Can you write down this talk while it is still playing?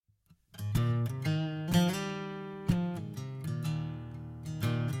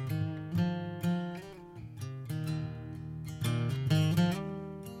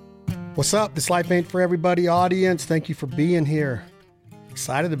What's up? This Life Ain't For Everybody audience. Thank you for being here.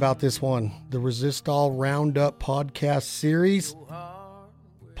 Excited about this one. The Resistol Roundup podcast series.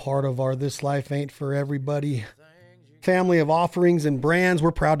 Part of our This Life Ain't For Everybody family of offerings and brands.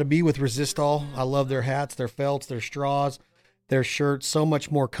 We're proud to be with Resistol. I love their hats, their felts, their straws, their shirts. So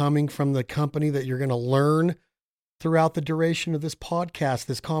much more coming from the company that you're going to learn throughout the duration of this podcast,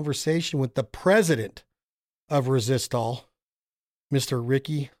 this conversation with the president of Resistol, Mr.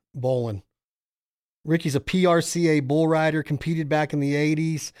 Ricky Bolin. Ricky's a PRCA bull rider, competed back in the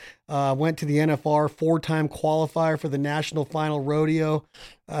 80s, went to the NFR, four-time qualifier for the National Final Rodeo,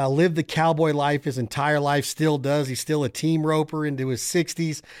 lived the cowboy life his entire life, still does. He's still a team roper into his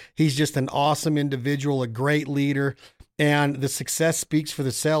 60s. He's just an awesome individual, a great leader, and the success speaks for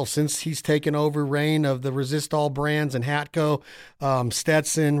itself. Since he's taken over reign of the Resistol brands and Hatco,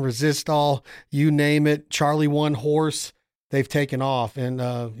 Stetson, Resistol, you name it, Charlie One Horse, they've taken off, and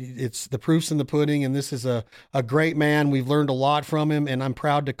it's the proof's in the pudding, and this is a great man. We've learned a lot from him, and I'm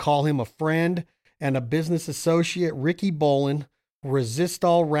proud to call him a friend and a business associate. Ricky Bolin,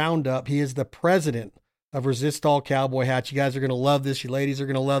 Resistol Roundup. He is the president of Resistol Cowboy Hats. You guys are going to love this. You ladies are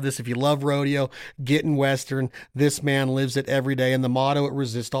going to love this. If you love rodeo, getting Western, this man lives it every day. And the motto at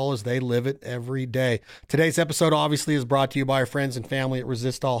Resistol is they live it every day. Today's episode obviously is brought to you by our friends and family at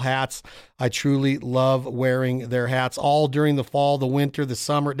Resistol Hats. I truly love wearing their hats all during the fall, the winter, the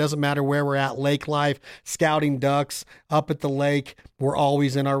summer. It doesn't matter where we're at, lake life, scouting ducks, up at the lake. We're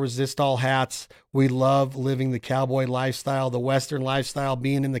always in our Resistol hats. We love living the cowboy lifestyle, the Western lifestyle,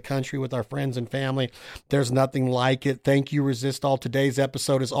 being in the country with our friends and family. There's nothing like it. Thank you, Resistol. Today's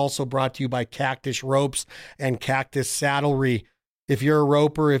episode is also brought to you by Cactus Ropes and Cactus Saddlery. If you're a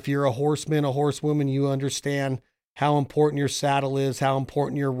roper, if you're a horseman, a horsewoman, you understand how important your saddle is, how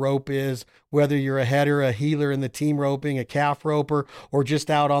important your rope is, whether you're a header, a heeler in the team roping, a calf roper, or just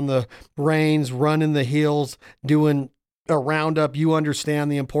out on the reins, running the hills, doing a roundup. You understand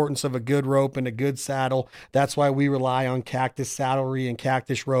the importance of a good rope and a good saddle. That's why we rely on Cactus Saddlery and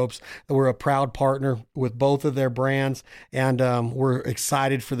Cactus Ropes. We're a proud partner with both of their brands, and we're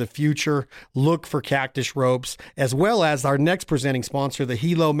excited for the future. Look for Cactus Ropes, as well as our next presenting sponsor, the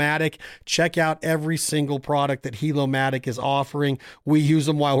Helo-Matic. Check out every single product that Helo-Matic is offering. We use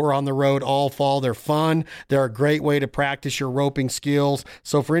them while we're on the road all fall. They're fun. They're a great way to practice your roping skills.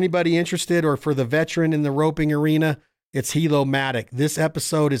 So for anybody interested, or for the veteran in the roping arena, it's Helo-Matic. This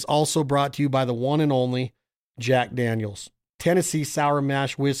episode is also brought to you by the one and only Jack Daniel's. Tennessee Sour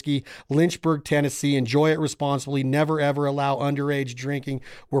Mash Whiskey, Lynchburg, Tennessee. Enjoy it responsibly. Never, ever allow underage drinking.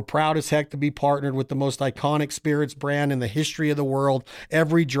 We're proud as heck to be partnered with the most iconic spirits brand in the history of the world.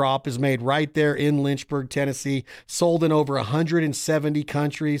 Every drop is made right there in Lynchburg, Tennessee. Sold in over 170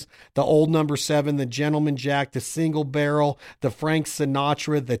 countries. The Old Number 7, the Gentleman Jack, the Single Barrel, the Frank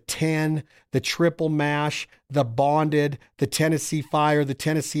Sinatra, the 10, the Triple Mash, the Bonded, the Tennessee Fire, the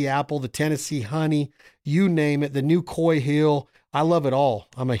Tennessee Apple, the Tennessee Honey, you name it, the new Coy Hill. I love it all.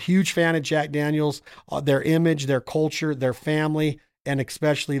 I'm a huge fan of Jack Daniel's, their image, their culture, their family, and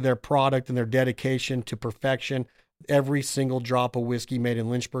especially their product and their dedication to perfection. Every single drop of whiskey made in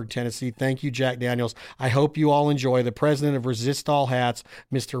Lynchburg, Tennessee. Thank you, Jack Daniel's. I hope you all enjoy the president of Resistol Hats,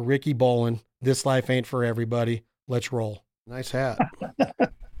 Mr. Ricky Bolin. This life ain't for everybody. Let's roll. Nice hat.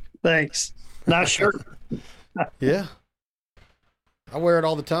 Thanks. Nice shirt. Yeah. I wear it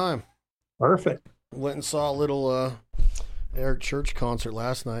all the time. Perfect. Went and saw a little Eric Church concert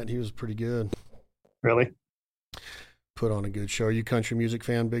last night. He was pretty good. Really? Put on a good show. Are you a country music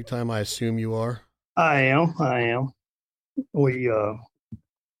fan big time? I assume you are. I am. We, of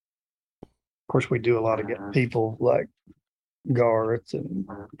course, we do a lot of getting people like Garth and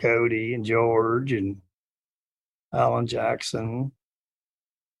Cody and George and Alan Jackson.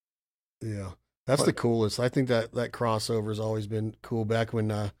 Yeah. That's the coolest. I think that crossover has always been cool. Back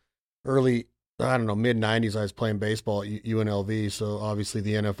when early, I don't know, mid-90s, I was playing baseball at UNLV, so obviously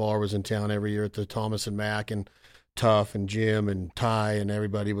the NFR was in town every year at the Thomas and Mack, and Tuff and Jim and Ty, and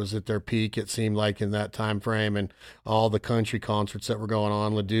everybody was at their peak, it seemed like, in that time frame, and all the country concerts that were going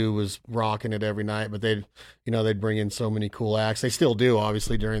on. Ledoux was rocking it every night, but they'd bring in so many cool acts. They still do,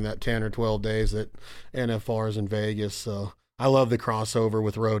 obviously, during that 10 or 12 days that NFR is in Vegas, so I love the crossover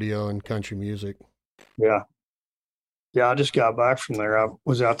with rodeo and country music. Yeah. Yeah, I just got back from there. I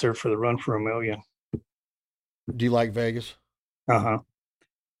was out there for the Run for a Million. Do you like Vegas? Uh-huh.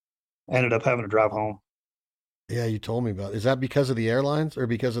 Ended up having to drive home. Yeah, you told me about it. Is that because of the airlines or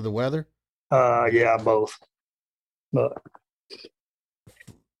because of the weather? Yeah, both. But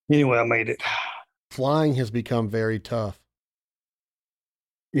anyway, I made it. Flying has become very tough.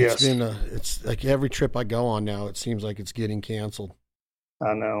 Yes. It's like every trip I go on now, it seems like it's getting canceled.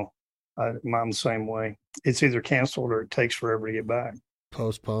 I know. Mine the same way. It's either canceled or it takes forever to get back.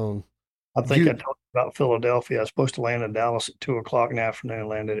 Postpone. I think I talked about Philadelphia. I was supposed to land in Dallas at 2 o'clock in the afternoon,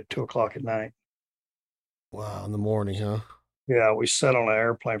 landed at 2 o'clock at night. Wow, in the morning, huh? Yeah, we sat on an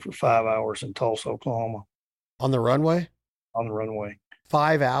airplane for 5 hours in Tulsa, Oklahoma, On the runway? on the runway.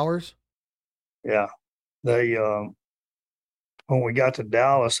 5 hours? Yeah, they when we got to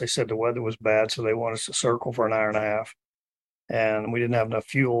Dallas, they said the weather was bad, so they wanted us to circle for an hour and a half, and we didn't have enough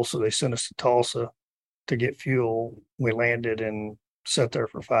fuel, so they sent us to Tulsa to get fuel. We landed and sat there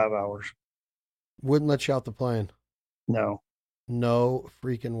for 5 hours. Wouldn't let you out the plane. No, No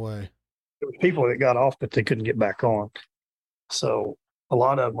freaking way. there was people that got off, but they couldn't get back on. So a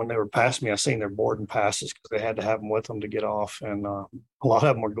lot of them, when they were passing me, I seen their boarding passes because they had to have them with them to get off. And a lot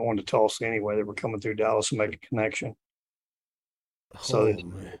of them were going to Tulsa anyway. They were coming through Dallas to make a connection. So they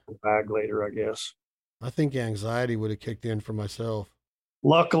back later, I guess. I think anxiety would have kicked in for myself.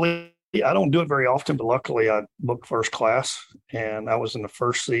 Luckily, I don't do it very often, but luckily I booked first class and I was in the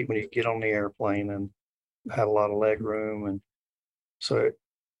first seat when you get on the airplane and had a lot of leg room. And so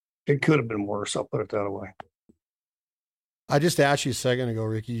it could have been worse. I'll put it that way. I just asked you a second ago,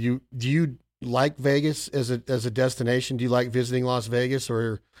 Ricky, do you like Vegas as a destination? Do you like visiting Las Vegas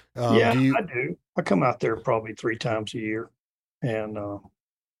or yeah, I do. I come out there probably 3 times a year and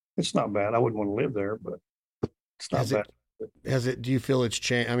it's not bad. I wouldn't want to live there, but it's not bad. Do you feel it's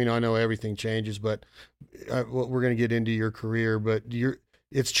changed? I mean, I know everything changes, but we're going to get into your career, but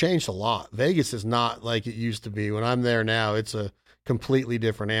it's changed a lot. Vegas is not like it used to be. When I'm there now, it's a completely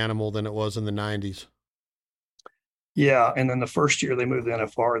different animal than it was in the 90s. Yeah. And then the first year they moved the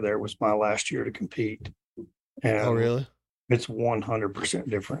NFR there was my last year to compete. And oh, really? It's 100%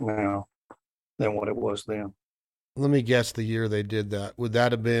 different now than what it was then. Let me guess the year they did that. Would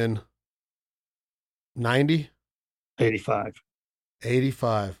that have been 90? 85.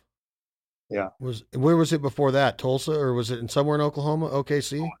 85. Yeah. Where was it before that? Tulsa, or was it somewhere in Oklahoma?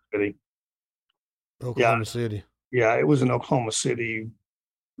 OKC? Oklahoma City. Yeah, it was in Oklahoma City.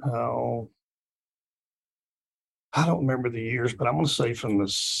 I don't remember the years, but I'm going to say from the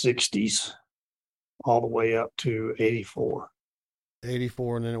 60s all the way up to 84.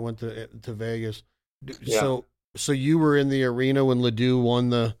 84, and then it went to Vegas. Yeah. So you were in the arena when Ledoux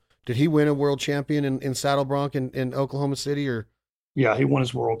won did he win a world champion in Saddle Bronc in Oklahoma City, or? Yeah, he won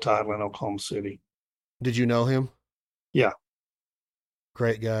his world title in Oklahoma City. Did you know him? Yeah.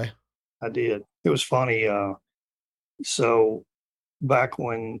 Great guy. I did. It was funny. So back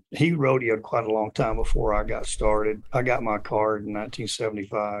when he rodeoed quite a long time before I got started, I got my card in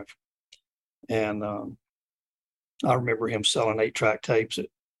 1975. And I remember him selling 8-track tapes at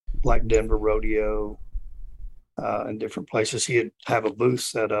like Denver Rodeo and different places. He'd have a booth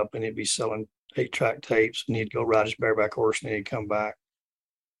set up and he'd be selling 8-track tapes, and he'd go ride his bareback horse and then he'd come back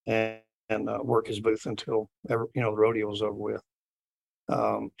and work his booth until the rodeo was over with.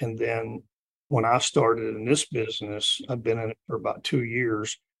 And then when I started in this business, I'd been in it for about 2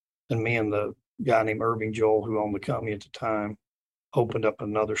 years, and me and the guy named Irving Joel, who owned the company at the time, opened up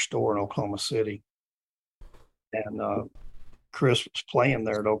another store in Oklahoma City. And Chris was playing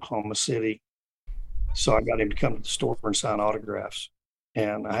there at Oklahoma City. So I got him to come to the store and sign autographs.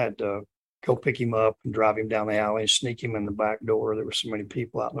 And I had to go pick him up and drive him down the alley and sneak him in the back door. There were so many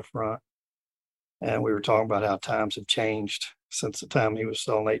people out in the front. And we were talking about how times have changed since the time he was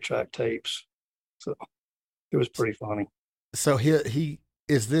selling 8-track tapes. So it was pretty funny. So he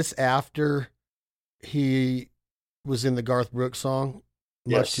is this after he was in the Garth Brooks song,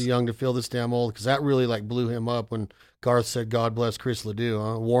 Much Too Young to Feel This Damn Old? Because that really like blew him up when Garth said, "God bless Chris Ledoux,"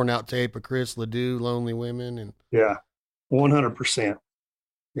 huh? Worn out tape of Chris Ledoux, Lonely Women. And yeah, 100%.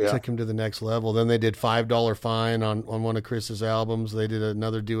 Yeah. Took him to the next level. Then they did $5 Fine on one of Chris's albums. They did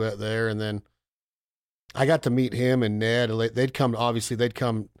another duet there. And then I got to meet him and Ned. They'd come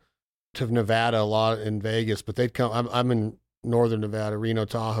to Nevada a lot in Vegas, but they'd come. I'm in northern Nevada, Reno,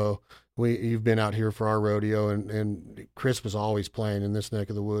 Tahoe. You've been out here for our rodeo, and Chris was always playing in this neck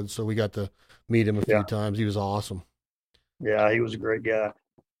of the woods, so we got to meet him a few times. He was awesome. Yeah, he was a great guy.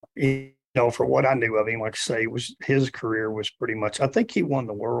 For what I knew of him, like I say, his career was pretty much. I think he won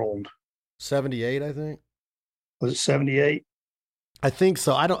the world. 78, I think. Was it 78? I think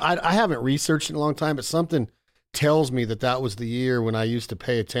so. I haven't researched it in a long time, but something tells me that was the year when I used to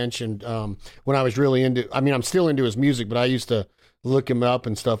pay attention, when I was really into, I mean, I'm still into his music, but I used to look him up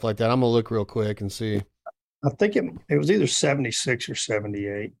and stuff like that. I'm going to look real quick and see. I think it was either 76 or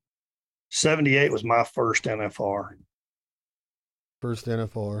 78. 78 was my first NFR. First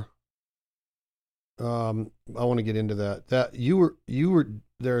NFR. I want to get into that. That you were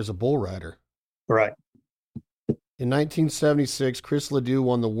there as a bull rider. Right. In 1976, Chris Ledoux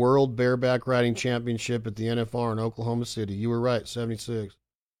won the World Bareback Riding Championship at the NFR in Oklahoma City. You were right, 76.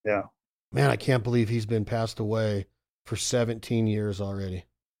 Yeah, Man, I can't believe he's been passed away for 17 years already.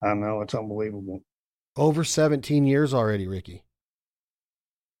 I know. It's unbelievable. Over 17 years already, Ricky.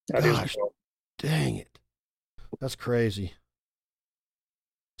 That is. Gosh, dang it. That's crazy.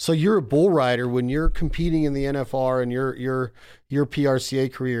 So you're a bull rider when you're competing in the NFR and your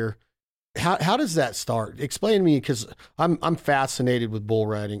PRCA career. How does that start? Explain to me, because I'm fascinated with bull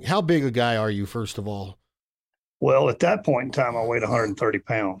riding. How big a guy are you, first of all? Well, at that point in time, I weighed 130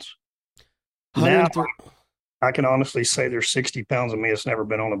 pounds. Now 130. I can honestly say there's 60 pounds of me that's never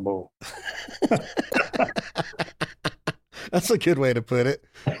been on a bull. That's a good way to put it.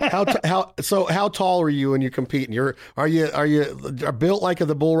 How tall are you when you're competing? Are you built like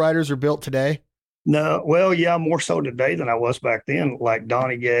the bull riders are built today? No, well, yeah, more so today than I was back then. Like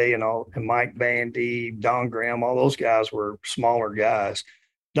Donnie Gay and Mike Bandy, Don Graham, all those guys were smaller guys.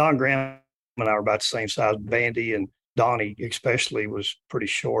 Don Graham and I were about the same size. Bandy and Donnie especially was pretty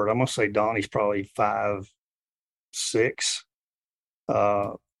short. I'm gonna say Donnie's probably 5'6",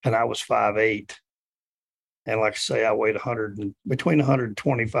 and I was 5'8". And like I say, I weighed between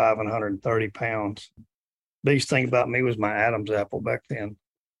 125 and 130 pounds. Biggest thing about me was my Adam's apple back then.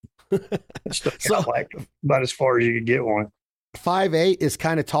 So like about as far as you could get one. 5'8" is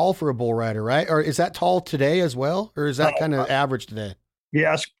kind of tall for a bull rider, right? Or is that tall today as well? Or is that kind of average today?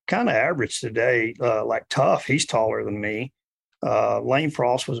 Yeah, it's kind of average today. Like Tough, he's taller than me. Lane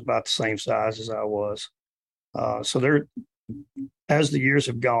Frost was about the same size as I was. So they're, as the years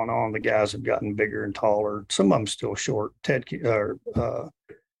have gone on, the guys have gotten bigger and taller. Some of them still short. Sage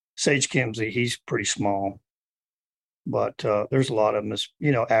Kimsey, he's pretty small. But there's a lot of them that's,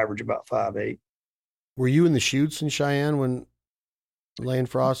 average about 5'8". Were you in the chutes in Cheyenne when Lane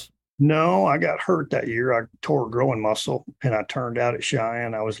Frost? No, I got hurt that year. I tore a growing muscle, and I turned out at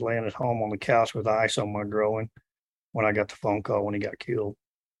Cheyenne. I was laying at home on the couch with ice on my growing when I got the phone call when he got killed.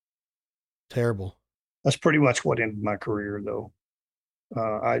 Terrible. That's pretty much what ended my career, though.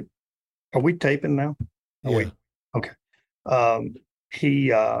 Are we taping now? Are we? Okay.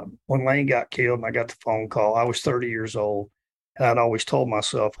 When Lane got killed and I got the phone call, I was 30 years old, and I'd always told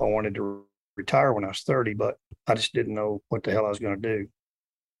myself I wanted to retire when I was 30, but I just didn't know what the hell I was going to do.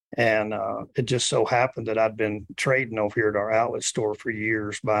 And it just so happened that I'd been trading over here at our outlet store for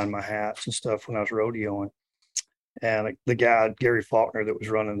years, buying my hats and stuff when I was rodeoing. And the guy, Gary Faulkner, that was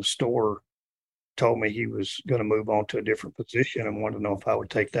running the store, told me he was going to move on to a different position and wanted to know if I would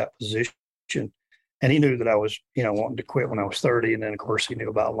take that position. And he knew that I was, wanting to quit when I was 30. And then, of course, he knew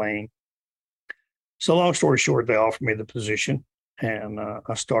about Lane. So long story short, they offered me the position, and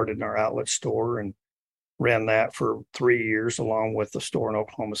I started in our outlet store and ran that for 3 years along with the store in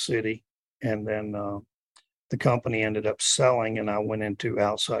Oklahoma City. And then the company ended up selling, and I went into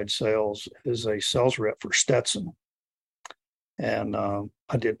outside sales as a sales rep for Stetson. And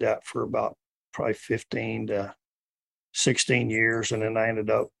I did that for about probably 15 to 16 years. And then I ended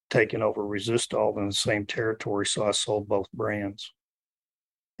up taking over Resistol in the same territory. So I sold both brands.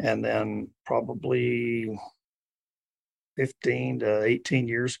 And then probably 15 to 18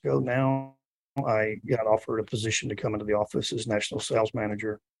 years ago now, I got offered a position to come into the office as national sales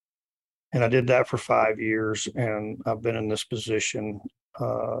manager. And I did that for 5 years. And I've been in this position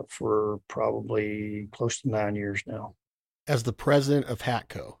for probably close to 9 years now. As the president of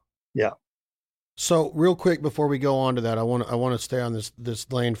Hatco. Yeah. So real quick before we go on to that, I want to stay on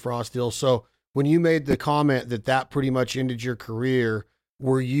this Lane Frost deal. So when you made the comment that pretty much ended your career,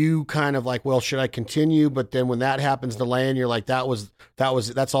 were you kind of like, well, should I continue? But then when that happens to Lane, you're like,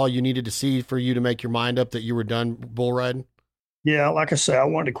 that's all you needed to see for you to make your mind up that you were done bull riding? Yeah, like I said, I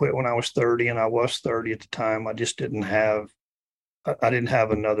wanted to quit when I was 30, and I was 30 at the time. I just didn't have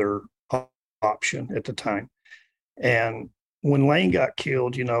another option at the time. And when Lane got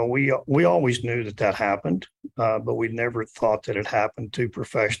killed, we always knew that happened, but we never thought that it happened to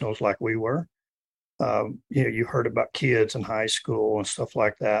professionals like we were. You heard about kids in high school and stuff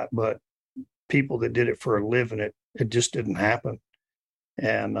like that, but people that did it for a living, it just didn't happen.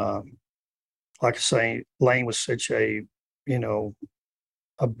 And like I say, Lane was such a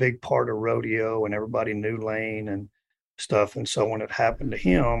big part of rodeo, and everybody knew Lane and stuff. And so when it happened to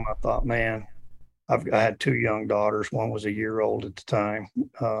him, I thought, man, I had 2 young daughters. One was a year old at the time.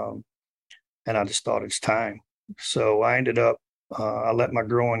 And I just thought it's time. So I ended up, I let my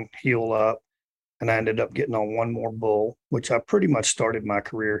growing heal up, and I ended up getting on one more bull, which I pretty much started my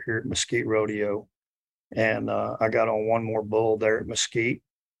career here at Mesquite Rodeo. And I got on one more bull there at Mesquite,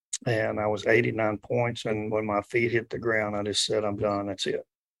 and I was 89 points. And when my feet hit the ground, I just said, I'm done. That's it.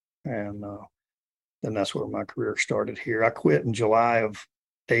 And then that's where my career started here. I quit in July of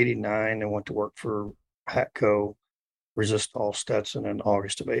 '89 and went to work for Hatco Resistol Stetson in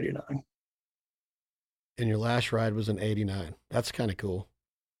August of '89. And your last ride was in 89. That's kind of cool.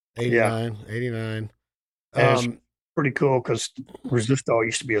 Yeah. 89, 89. And it's pretty cool because Resistol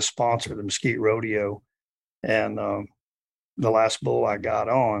used to be a sponsor of the Mesquite Rodeo. And the last bull I got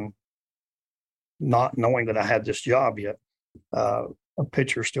on, not knowing that I had this job yet, a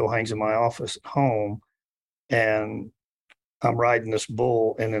picture still hangs in my office at home. And I'm riding this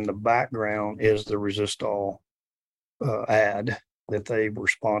bull, and in the background is the Resistol ad that they were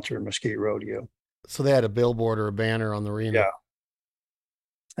sponsoring Mesquite Rodeo. So they had a billboard or a banner on the arena. Yeah.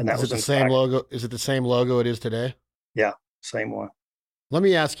 And that is was it the same logo? Is it the same logo it is today? Yeah, same one. Let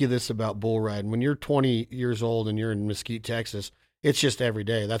me ask you this about bull riding. When you're 20 years old and you're in Mesquite, Texas, it's just every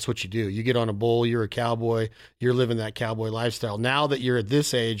day. That's what you do. You get on a bull, you're a cowboy, you're living that cowboy lifestyle. Now that you're at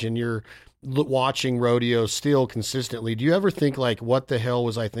this age and you're watching rodeo still consistently, do you ever think like, what the hell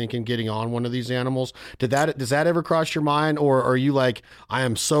was I thinking getting on one of these animals? Does that ever cross your mind? Or are you like, I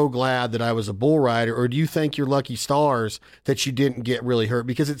am so glad that I was a bull rider? Or do you thank your lucky stars that you didn't get really hurt?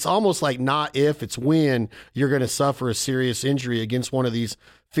 Because it's almost like not if, it's when you're going to suffer a serious injury against one of these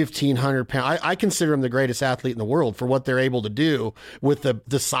 1,500 pound. I consider them the greatest athlete in the world for what they're able to do with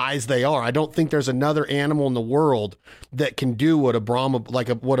the size they are. I don't think there's another animal in the world that can do what a Brahma,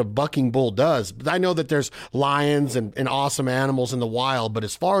 what a bucking bull does. But I know that there's lions and awesome animals in the wild, but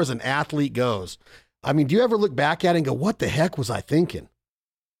as far as an athlete goes, I mean, do you ever look back at it and go, what the heck was I thinking?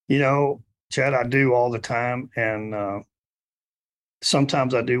 You know, Chad, I do all the time. And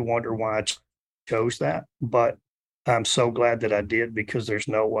sometimes I do wonder why I chose that, but I'm so glad that I did, because there's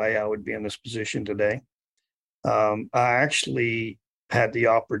no way I would be in this position today. I actually had the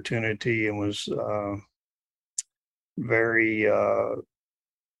opportunity and was very, I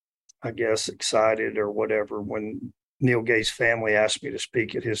guess, excited or whatever when Neil Gay's family asked me to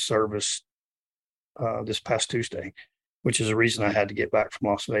speak at his service this past Tuesday, which is the reason I had to get back from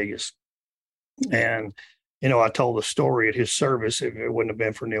Las Vegas. And, you know, I told the story at his service. If it wouldn't have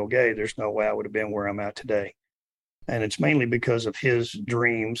been for Neil Gay, there's no way I would have been where I'm at today. And it's mainly because of his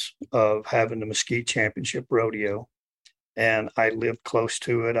dreams of having the Mesquite Championship Rodeo. And I lived close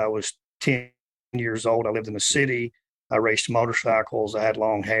to it. I was 10 years old. I lived in the city. I raced motorcycles. I had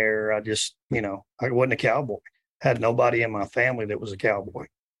long hair. I just, you know, I wasn't a cowboy. I had nobody in my family that was a cowboy.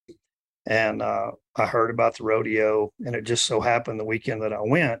 And I heard about the rodeo, and it just so happened the weekend that I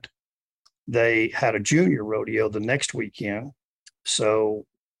went, they had a junior rodeo the next weekend. So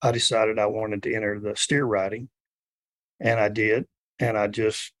I decided I wanted to enter the steer riding. And I did. And I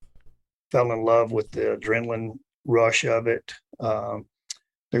just fell in love with the adrenaline rush of it.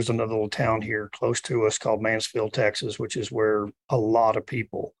 There's another little town here close to us called Mansfield, Texas, which is where a lot of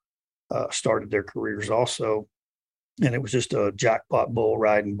people started their careers also. And it was just a jackpot bull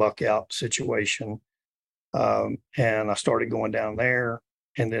riding buck out situation. And I started going down there.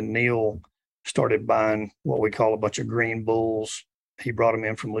 And then Neil started buying what we call a bunch of green bulls. He brought them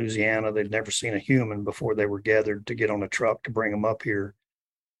in from Louisiana. They'd never seen a human before they were gathered to get on a truck to bring them up here.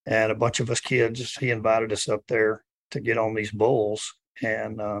 And a bunch of us kids, he invited us up there to get on these bulls.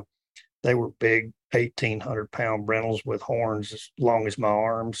 And they were big 1,800-pound brindles with horns as long as my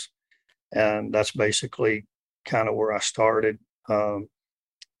arms. And that's basically kind of where I started.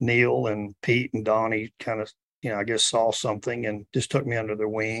 Neil and Pete and Donnie kind of, you know, I guess saw something and just took me under their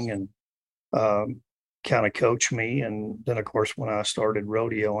wing and kind of coached me. And then, of course, when I started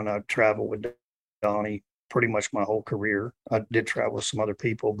rodeo, and I traveled with Donnie pretty much my whole career. I did travel with some other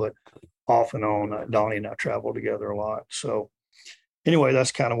people, but off and on, Donnie and I traveled together a lot. So anyway,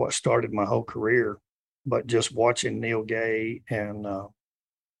 that's kind of what started my whole career. But just watching Neil Gay and,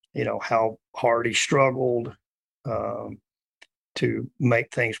 you know, how hard he struggled to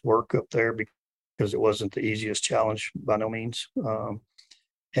make things work up there, because it wasn't the easiest challenge by no means.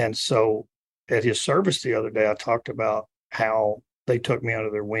 And so at his service the other day, I talked about how they took me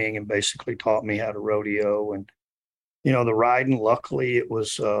under their wing and basically taught me how to rodeo. And, you know, the riding, luckily it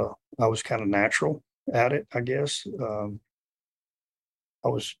was, I was kind of natural at it, I guess. I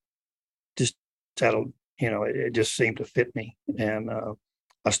was just settled, you know, it just seemed to fit me. And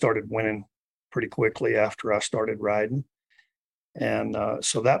I started winning pretty quickly after I started riding. And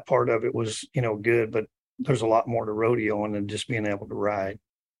so that part of it was, you know, good, but there's a lot more to rodeoing than just being able to ride.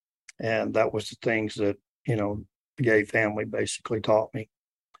 And that was the things that, you know, the Gay family basically taught me.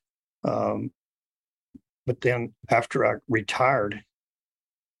 But then after I retired,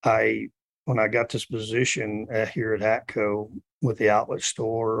 when I got this position here at Hatco with the outlet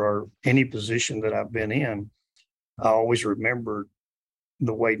store or any position that I've been in, I always remembered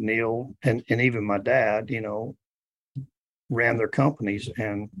the way Neil and even my dad, ran their companies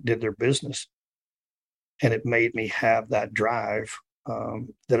and did their business. And it made me have that drive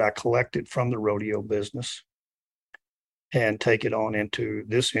that I collected from the rodeo business and take it on into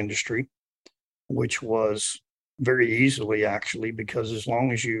this industry, which was very easily actually, because as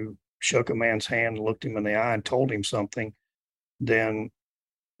long as you shook a man's hand, looked him in the eye and told him something, then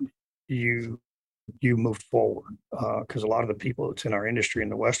you moved forward. Because a lot of the people that's in our industry in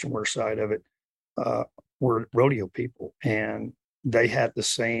the western side of it were rodeo people, and they had the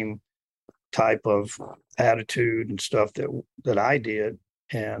same type of attitude and stuff that I did.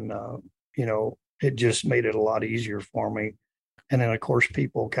 And, it just made it a lot easier for me. And then, of course,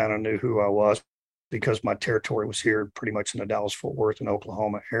 people kind of knew who I was because my territory was here pretty much in the Dallas-Fort Worth and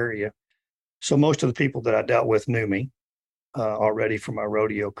Oklahoma area. So most of the people that I dealt with knew me already from my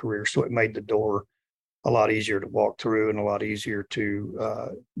rodeo career. So it made the door a lot easier to walk through and a lot easier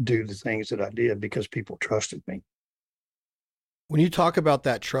to do the things that I did because people trusted me. When you talk about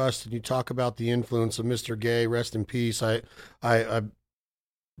that trust and you talk about the influence of Mr. Gay, rest in peace, I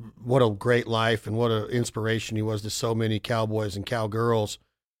what a great life and what an inspiration he was to so many cowboys and cowgirls,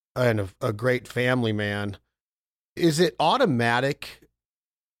 and a great family man. Is it automatic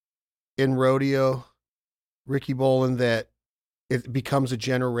in rodeo, Ricky Boland, that it becomes a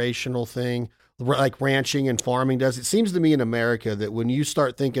generational thing like ranching and farming does? It seems to me in America that when you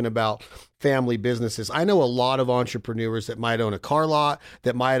start thinking about family businesses, I know a lot of entrepreneurs that might own a car lot,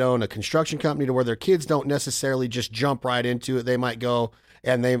 that might own a construction company, to where their kids don't necessarily just jump right into it. They might go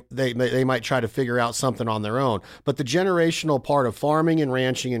and they might try to figure out something on their own. But the generational part of farming and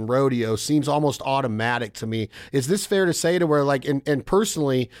ranching and rodeo seems almost automatic to me. Is this fair to say, to where, like, and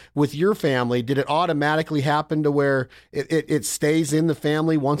personally with your family, did it automatically happen to where it stays in the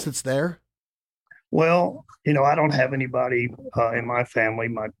family once it's there? Well, I don't have anybody in my family.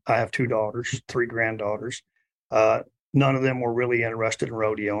 I have 2 daughters, 3 granddaughters. None of them were really interested in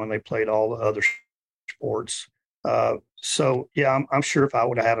rodeo, and they played all the other sports. So yeah, I'm sure if I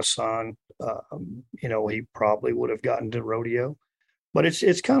would have had a son, he probably would have gotten to rodeo. But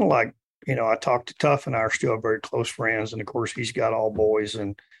it's kind of like, I talked to Tough, and I are still very close friends, and of course he's got all boys,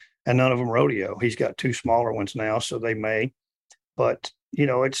 and none of them rodeo. He's got 2 smaller ones now, so they may. But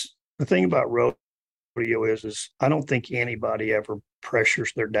it's the thing about rodeo is I don't think anybody ever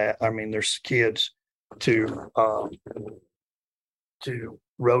pressures their kids to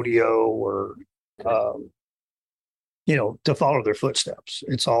rodeo or to follow their footsteps.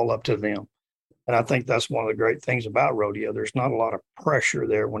 It's all up to them. And I think that's one of the great things about rodeo. There's not a lot of pressure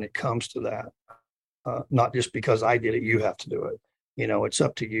there when it comes to that. Not just because I did it, you have to do it. It's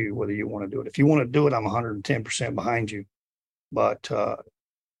up to you whether you want to do it. If you want to do it, I'm 110% behind you. But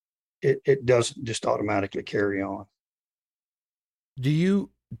it doesn't just automatically carry on. Do you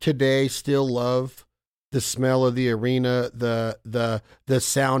today still love the smell of the arena, the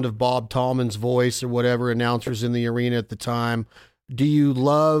sound of Bob Tallman's voice or whatever announcers in the arena at the time? Do you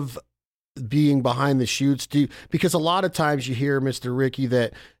love being behind the chutes? Because a lot of times you hear, Mr. Ricky,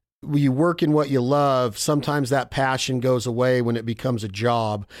 that when you work in what you love, sometimes that passion goes away when it becomes a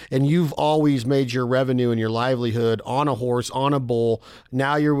job. And you've always made your revenue and your livelihood on a horse, on a bull.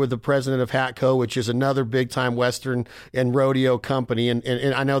 Now you're with the president of Hatco, which is another big time Western and rodeo company. And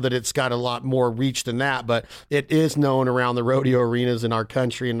I know that it's got a lot more reach than that, but it is known around the rodeo arenas in our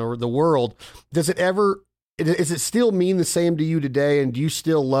country and the world. Does it still mean the same to you today? And do you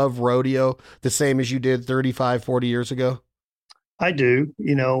still love rodeo the same as you did 35, 40 years ago? I do.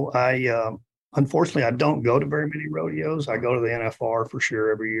 Unfortunately, I don't go to very many rodeos. I go to the NFR for sure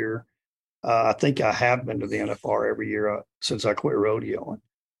every year. I think I have been to the NFR every year since I quit rodeoing.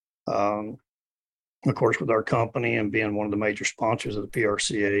 Of course, with our company and being one of the major sponsors of the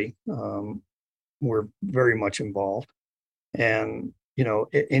PRCA, we're very much involved. And,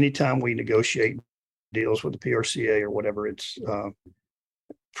 anytime we negotiate deals with the PRCA or whatever, it's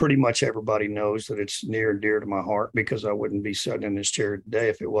pretty much everybody knows that it's near and dear to my heart, because I wouldn't be sitting in this chair today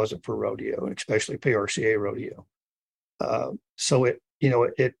if it wasn't for rodeo, and especially PRCA rodeo. So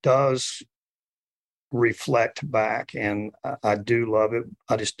it does reflect back, and I do love it.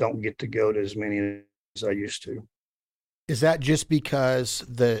 I just don't get to go to as many as I used to. Is that just because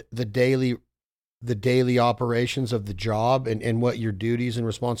the daily operations of the job and what your duties and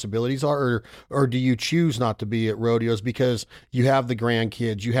responsibilities are, or do you choose not to be at rodeos because you have the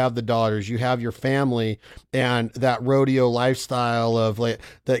grandkids, you have the daughters, you have your family, and that rodeo lifestyle of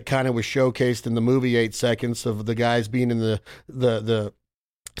that kind of was showcased in the movie 8 Seconds, of the guys being in the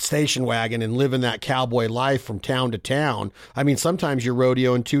station wagon and living that cowboy life from town to town. I mean, sometimes you're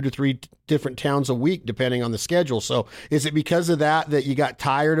rodeoing 2 to 3 different towns a week, depending on the schedule. So is it because of that you got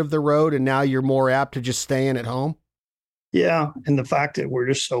tired of the road and now you're more apt to just staying at home? Yeah. And the fact that we're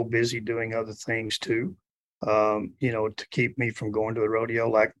just so busy doing other things too, to keep me from going to the rodeo,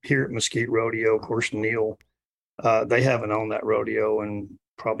 like here at Mesquite Rodeo, of course, Neil, they haven't owned that rodeo in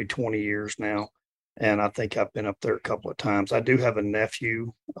probably 20 years now. And I think I've been up there a couple of times. I do have a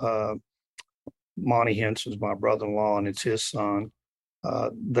nephew, Monty Henson's my brother-in-law, and it's his son.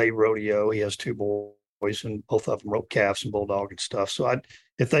 They rodeo. He has 2 boys, and both of them rope calves and bulldog and stuff. So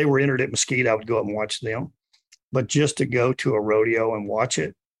if they were entered at Mesquite, I would go up and watch them. But just to go to a rodeo and watch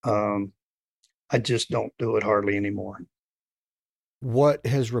it, I just don't do it hardly anymore. What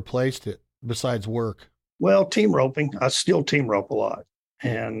has replaced it besides work? Well, team roping. I still team rope a lot.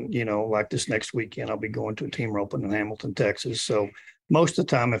 And, like this next weekend, I'll be going to a team roping in Hamilton, Texas. So most of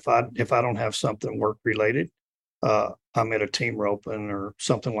the time, if I don't have something work related, I'm at a team roping or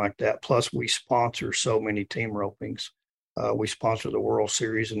something like that. Plus, we sponsor so many team ropings. We sponsor the World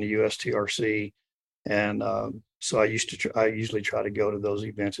Series and the USTRC. And so I usually try to go to those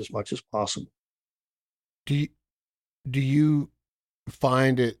events as much as possible. Do you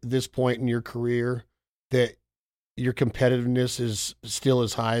find at this point in your career that your competitiveness is still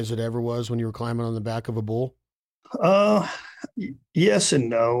as high as it ever was when you were climbing on the back of a bull? Yes and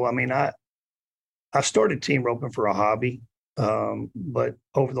no. I mean, I started team roping for a hobby, but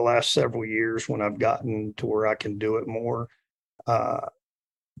over the last several years, when I've gotten to where I can do it more, I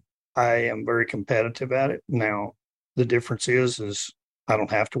am very competitive at it. Now, the difference is I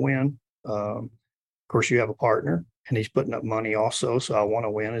don't have to win. Of course, you have a partner, and he's putting up money also, so I want to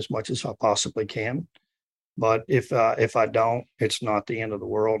win as much as I possibly can. But if I don't, it's not the end of the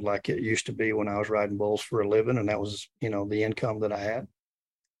world like it used to be when I was riding bulls for a living, and that was the income that I had.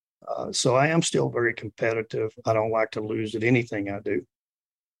 So I am still very competitive. I don't like to lose at anything I do.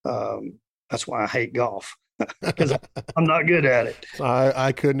 That's why I hate golf, because I'm not good at it.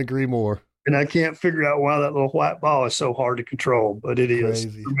 I couldn't agree more. And I can't figure out why that little white ball is so hard to control, but it is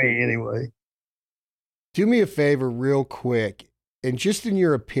Crazy. for me anyway. Do me a favor real quick, and just in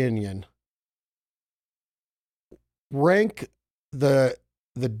your opinion, rank the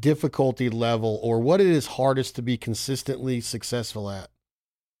difficulty level or what it is hardest to be consistently successful at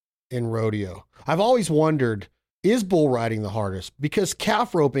in rodeo. I've always wondered, is bull riding the hardest? Because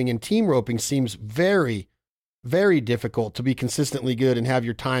calf roping and team roping seems very, very difficult to be consistently good and have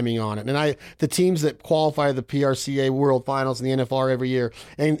your timing on it. And the teams that qualify the PRCA World Finals and the NFR every year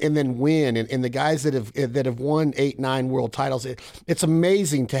and then win, and the guys that have won 8, 9 world titles, it's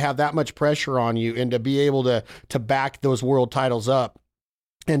amazing to have that much pressure on you and to be able to back those world titles up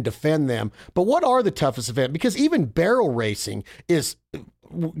and defend them. But what are the toughest events? Because even barrel racing is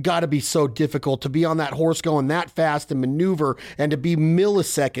got to be so difficult to be on that horse going that fast and maneuver and to be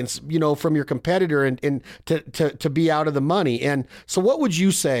milliseconds, from your competitor and to be out of the money. And so what would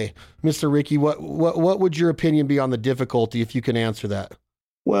you say, Mr. Ricky, what would your opinion be on the difficulty if you can answer that?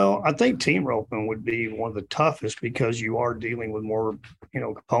 Well, I think team roping would be one of the toughest because you are dealing with more,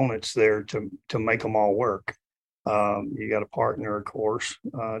 components there to make them all work. You got a partner, of course,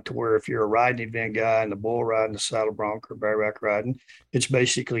 to where if you're a riding event guy and the bull riding, the saddle bronc or bareback riding, it's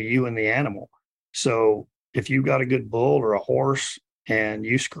basically you and the animal. So if you got a good bull or a horse and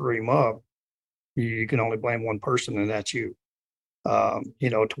you screw him up, you can only blame one person, and that's you.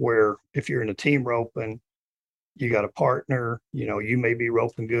 To where if you're in a team roping, you got a partner, you may be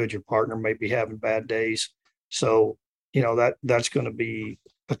roping good, your partner may be having bad days. So, that's going to be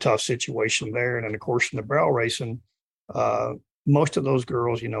a tough situation there. And then, of course, in the barrel racing, most of those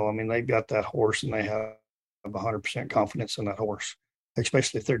girls, they've got that horse and they have 100% confidence in that horse,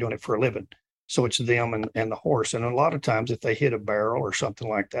 especially if they're doing it for a living. So it's them and the horse. And a lot of times if they hit a barrel or something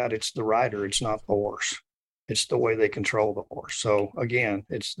like that, it's the rider, it's not the horse. It's the way they control the horse. So again,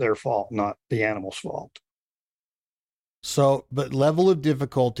 it's their fault, not the animal's fault. So, but level of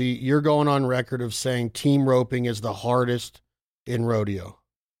difficulty, you're going on record of saying team roping is the hardest in rodeo.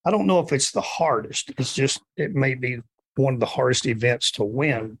 I don't know if it's the hardest. It's just, it may be one of the hardest events to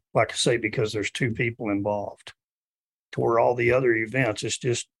win, like I say, because there's 2 people involved. To where all the other events, it's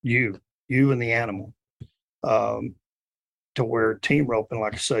just you and the animal. To where team roping,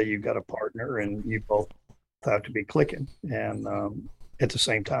 like I say, you've got a partner and you both have to be clicking and at the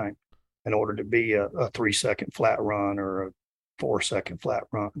same time in order to be a 3-second flat run or a 4-second flat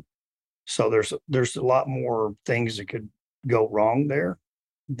run. So there's a lot more things that could go wrong there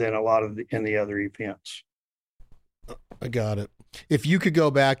than a lot of in the other events. I got it. If you could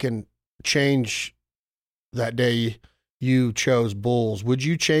go back and change that day you chose bulls. Would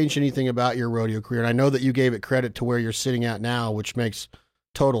you change anything about your rodeo career? And I know that you gave it credit to where you're sitting at now, which makes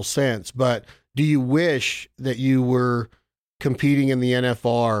total sense, but do you wish that you were competing in the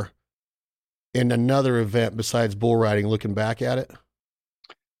NFR in another event besides bull riding, looking back at it?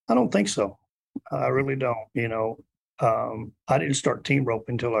 I don't think so. I really don't. I didn't start team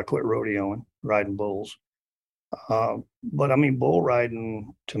roping until I quit rodeoing, riding bulls. But I mean, bull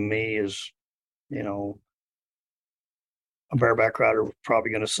riding to me is, you know, a bareback rider was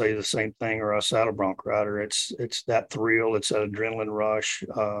probably going to say the same thing, or a saddle bronc rider. It's that thrill, it's that adrenaline rush,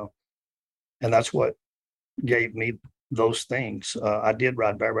 and that's what gave me those things. I did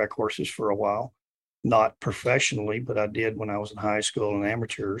ride bareback horses for a while, not professionally, but I did when I was in high school and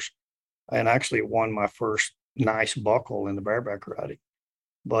amateurs, and actually won my first nice buckle in the bareback riding.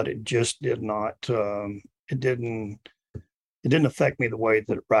 But it just did not. It didn't. It didn't affect me the way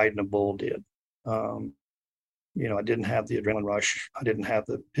that riding a bull did. I didn't have the adrenaline rush. I didn't have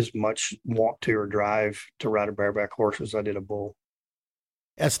as much want to or drive to ride a bareback horse as I did a bull.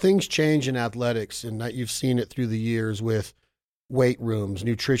 As things change in athletics, and that you've seen it through the years with weight rooms,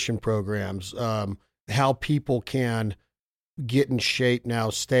 nutrition programs, how people can get in shape now,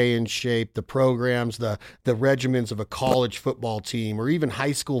 stay in shape, the programs, the regimens of a college football team or even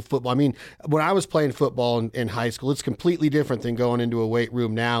high school football. I mean, when I was playing football in high school, it's completely different than going into a weight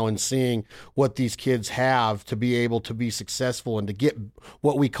room now and seeing what these kids have to be able to be successful and to get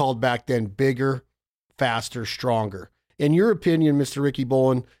what we called back then bigger, faster, stronger. In your opinion, Mr. Ricky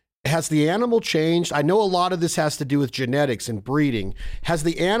Bowen, has the animal changed? I know a lot of this has to do with genetics and breeding. Has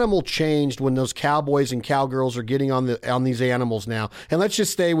the animal changed when those cowboys and cowgirls are getting on these animals now? And let's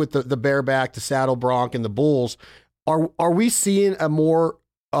just stay with the bareback, the saddle bronc, and the bulls. Are we seeing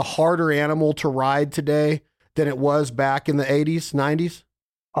a harder animal to ride today than it was back in the 80s, 90s?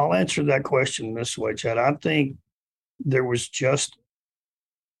 I'll answer that question this way, Chad. I think there was just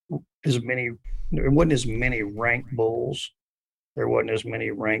there wasn't as many ranked bulls. There wasn't as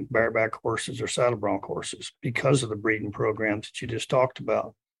many ranked bareback horses or saddle bronc horses because of the breeding programs that you just talked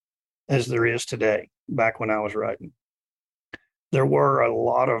about as there is today, back when I was riding. There were a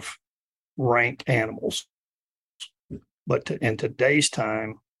lot of ranked animals, but in today's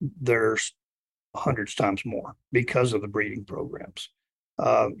time, there's hundreds times more because of the breeding programs.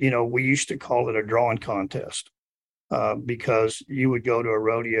 We used to call it a drawing contest. Because you would go to a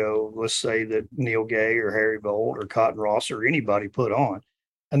rodeo, let's say that Neil Gay or Harry Vold or Cotton Ross or anybody put on,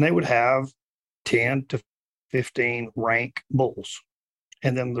 and they would have 10 to 15 rank bulls.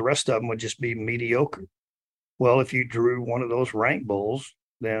 And then the rest of them would just be mediocre. Well, if you drew one of those rank bulls,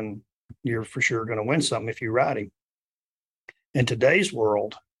 then you're for sure going to win something if you ride him. In today's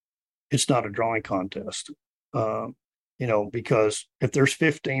world, it's not a drawing contest, because if there's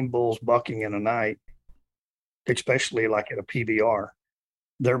 15 bulls bucking in a night, especially like at a PBR,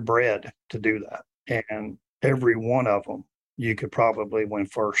 they're bred to do that. And every one of them you could probably win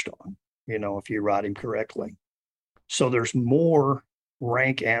first on, if you ride him correctly. So there's more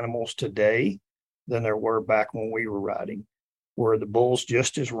rank animals today than there were back when we were riding. Were the bulls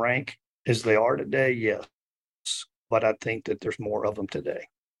just as rank as they are today? Yes. But I think that there's more of them today.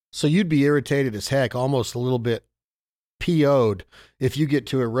 So you'd be irritated as heck, almost a little bit PO'd if you get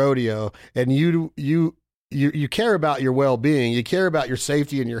to a rodeo and you care about your well-being, you care about your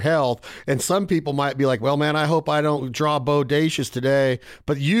safety and your health. And some people might be like, well, man, I hope I don't draw bodacious today.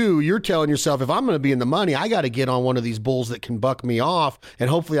 But you're telling yourself, if I'm going to be in the money, I got to get on one of these bulls that can buck me off. And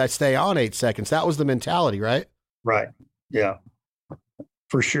hopefully I stay on 8 seconds. That was the mentality, right? Right. Yeah,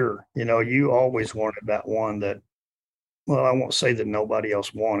 for sure. You always wanted that one that, well, I won't say that nobody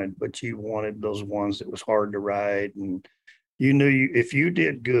else wanted, but you wanted those ones that was hard to ride. And you knew if you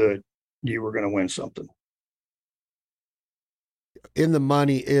did good, you were going to win something. In the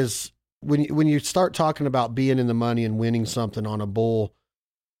money is when you start talking about being in the money and winning something on a bull,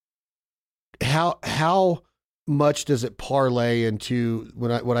 how much does it parlay into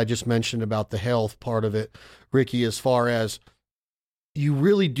what I just mentioned about the health part of it, Ricky, as far as you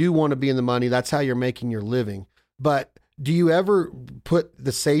really do want to be in the money, that's how you're making your living. But do you ever put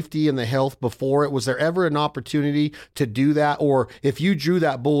the safety and the health before it? Was there ever an opportunity to do that? Or if you drew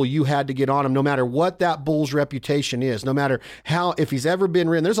that bull, you had to get on him no matter what that bull's reputation is, no matter if he's ever been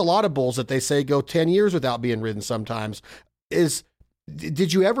ridden. There's a lot of bulls that they say go 10 years without being ridden sometimes.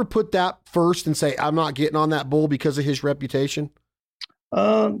 Did you ever put that first and say, I'm not getting on that bull because of his reputation?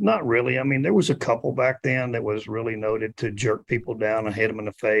 Not really. I mean, there was a couple back then that was really noted to jerk people down and hit them in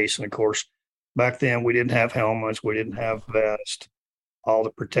the face. And of course, back then, we didn't have helmets, we didn't have vests, all the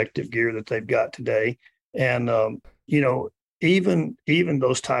protective gear that they've got today. And, even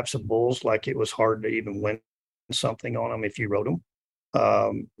those types of bulls, like it was hard to even win something on them if you rode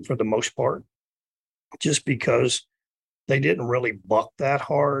them, for the most part, just because they didn't really buck that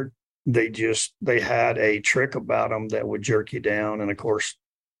hard. They had a trick about them that would jerk you down. And of course,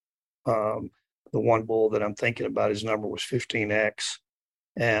 the one bull that I'm thinking about, his number was 15X,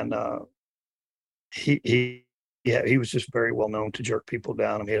 and he was just very well known to jerk people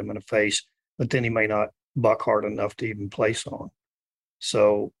down and hit them in the face, but then he may not buck hard enough to even place on.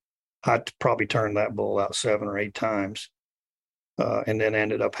 So I probably turned that bull out 7 or 8 times, and then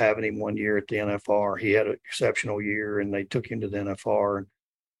ended up having him one year at the NFR. He had an exceptional year, and they took him to the NFR.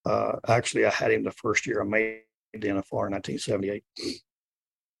 Actually, I had him the first year I made the NFR in 1978.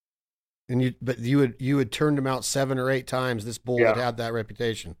 And you had turned him out 7 or 8 times. This bull had that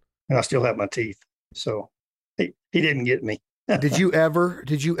reputation, and I still have my teeth. So he didn't get me. Did you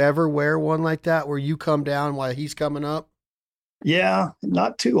ever wear one like that where you come down while he's coming up? Yeah,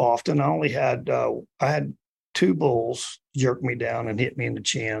 not too often. I had 2 bulls jerk me down and hit me in the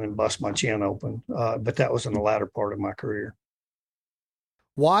chin and bust my chin open. But that was in the latter part of my career.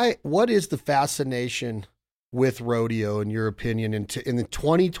 What is the fascination with rodeo, in your opinion? In the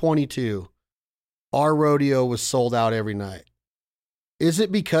 2022, our rodeo was sold out every night. Is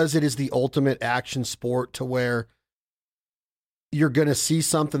it because it is the ultimate action sport to where you're going to see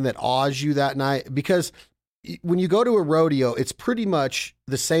something that awes you that night? Because when you go to a rodeo, it's pretty much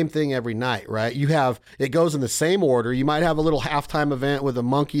the same thing every night, right? It goes in the same order. You might have a little halftime event with a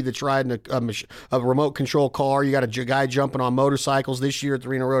monkey that's riding a remote control car. You got a guy jumping on motorcycles this year at the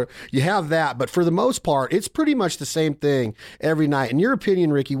Reno Rodeo. You have that, but for the most part, it's pretty much the same thing every night. In your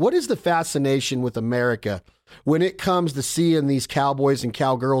opinion, Ricky, what is the fascination with America when it comes to seeing these cowboys and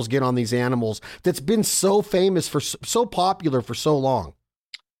cowgirls get on these animals that's been so famous, so popular for so long?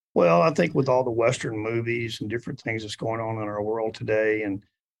 Well, I think with all the Western movies and different things that's going on in our world today, and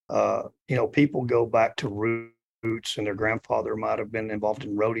people go back to roots, and their grandfather might have been involved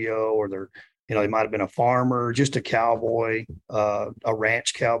in rodeo, or they might have been a farmer, just a cowboy, a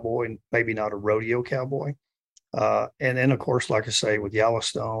ranch cowboy, maybe not a rodeo cowboy. And then, of course, like I say, with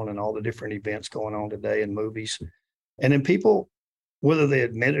Yellowstone and all the different events going on today in movies, and then people, whether they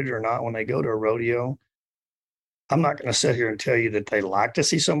admit it or not, when they go to a rodeo, I'm not going to sit here and tell you that they like to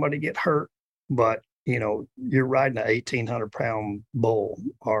see somebody get hurt, but you're riding an 1,800-pound bull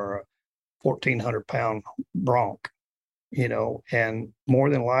or a 1,400-pound bronc, and more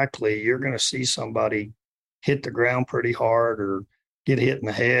than likely you're going to see somebody hit the ground pretty hard or get hit in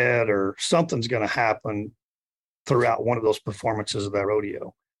the head, or something's going to happen throughout one of those performances of that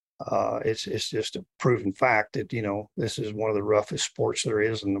rodeo. It's just a proven fact that, this is one of the roughest sports there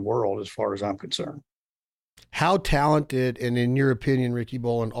is in the world, as far as I'm concerned. How talented, and in your opinion, Ricky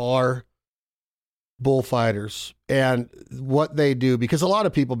Boland, are bullfighters and what they do? Because a lot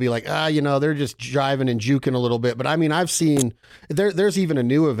of people be like, they're just driving and juking a little bit. But I mean, I've seen there's even a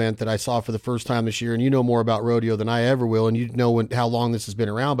new event that I saw for the first time this year, and you know more about rodeo than I ever will, and you know how long this has been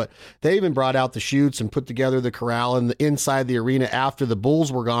around. But they even brought out the chutes and put together the corral and inside the arena after the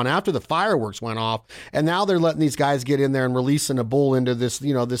bulls were gone, after the fireworks went off, and now they're letting these guys get in there and releasing a bull into this,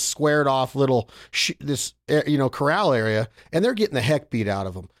 this squared off little corral area, and they're getting the heck beat out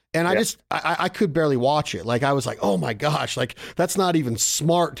of them. And I could barely watch it. Like, I was like, oh my gosh, like, that's not even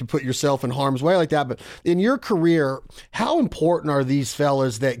smart to put yourself in harm's way like that. But in your career, how important are these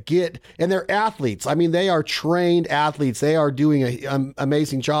fellas that and they're athletes? I mean, they are trained athletes. They are doing an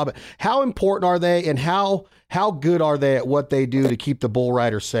amazing job. How important are they, and how good are they at what they do to keep the bull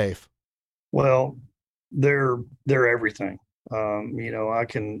rider safe? Well, they're everything. I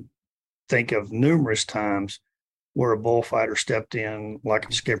can think of numerous times where a bullfighter stepped in,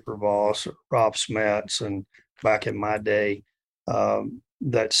 like Skipper Voss or Rob Smets, and back in my day,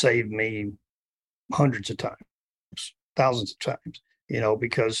 that saved me hundreds of times, thousands of times,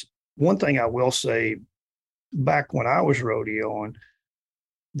 because one thing I will say, back when I was rodeoing,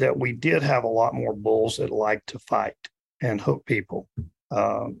 that we did have a lot more bulls that liked to fight and hook people.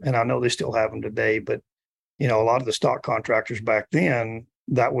 And I know they still have them today, but, a lot of the stock contractors back then,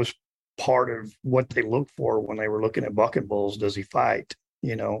 that was part of what they looked for when they were looking at bucket bulls. Does he fight?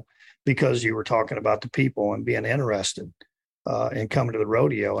 Because you were talking about the people and being interested and coming to the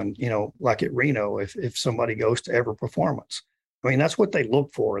rodeo. And, like at Reno, if somebody goes to every performance, I mean, that's what they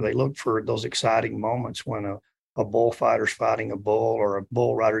look for. They look for those exciting moments when a bullfighter's fighting a bull, or a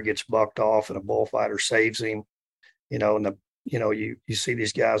bull rider gets bucked off and a bullfighter saves him, and you see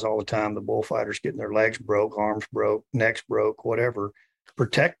these guys all the time, the bullfighters getting their legs broke, arms broke, necks broke, whatever,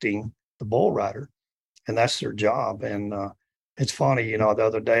 protecting the bull rider, and that's their job. And it's funny, the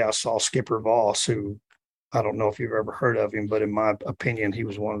other day I saw Skipper Voss, who I don't know if you've ever heard of him, but in my opinion, he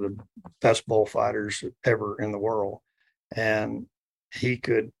was one of the best bullfighters ever in the world. And he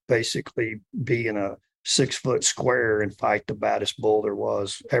could basically be in a 6 foot square and fight the baddest bull there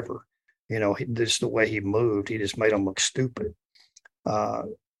was ever. Just the way he moved, he just made them look stupid. Uh,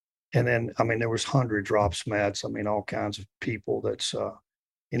 and then, I mean, there was hundred drop smats. I mean, all kinds of people that's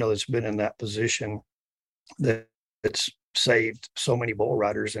been in that position that's saved so many bull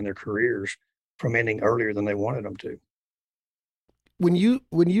riders in their careers from ending earlier than they wanted them to. When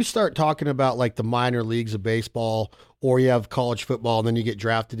you start talking about like the minor leagues of baseball, or you have college football and then you get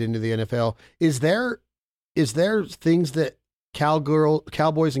drafted into the NFL, is there things that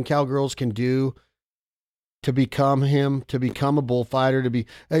cowboys and cowgirls can do to become a bullfighter,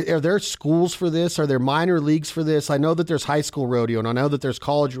 are there schools for this? Are there minor leagues for this? I know that there's high school rodeo and I know that there's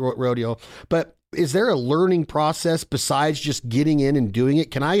college rodeo, but is there a learning process besides just getting in and doing it?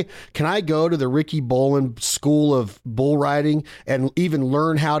 Can I go to the Ricky Boland School of Bull Riding and even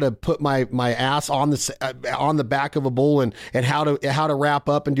learn how to put my ass on the back of a bull and how to wrap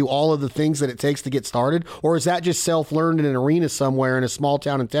up and do all of the things that it takes to get started? Or is that just self-learned in an arena somewhere in a small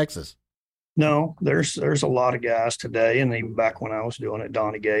town in Texas? No, there's a lot of guys today, and even back when I was doing it,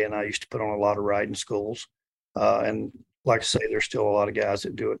 Donnie Gay and I used to put on a lot of riding schools. And like I say, there's still a lot of guys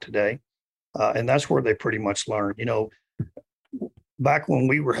that do it today. And that's where they pretty much learn. Back when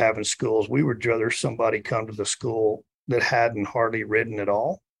we were having schools, we would rather somebody come to the school that hadn't hardly ridden at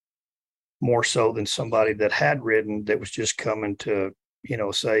all, more so than somebody that had ridden that was just coming to,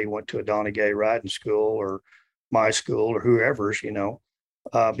 say went to a Donnie Gay riding school or my school or whoever's,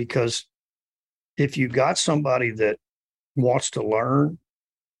 because if you got somebody that wants to learn,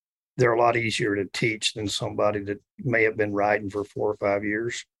 they're a lot easier to teach than somebody that may have been riding for 4 or 5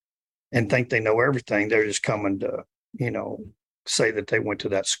 years and think they know everything. They're just coming to, say that they went to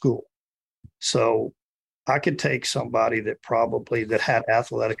that school. So I could take somebody that had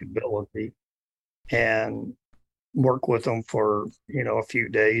athletic ability and work with them for, a few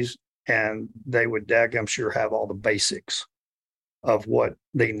days, and they would, I'm sure, have all the basics of what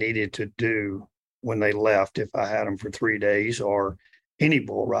they needed to do when they left if I had them for 3 days, or any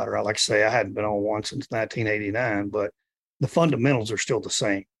bull rider. I like to say I hadn't been on one since 1989, but the fundamentals are still the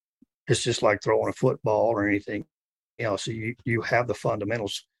same. It's just like throwing a football or anything. So you have the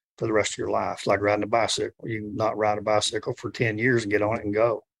fundamentals for the rest of your life. It's like riding a bicycle. You not ride a bicycle for 10 years and get on it and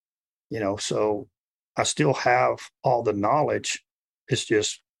go. So I still have all the knowledge. It's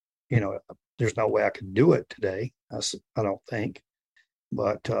just, there's no way I could do it today. I don't think.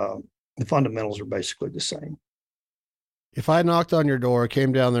 But the fundamentals are basically the same. If I knocked on your door,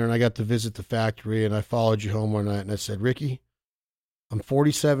 came down there, and I got to visit the factory, and I followed you home one night, and I said, Ricky, I'm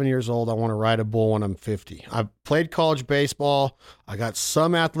 47 years old. I want to ride a bull when I'm 50. I've played college baseball. I got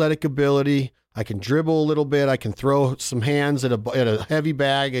some athletic ability. I can dribble a little bit. I can throw some hands at a heavy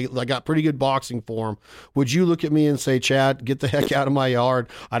bag. I got pretty good boxing form. Would you look at me and say, Chad, get the heck out of my yard?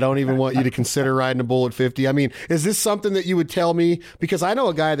 I don't even want you to consider riding a bull at 50. I mean, is this something that you would tell me? Because I know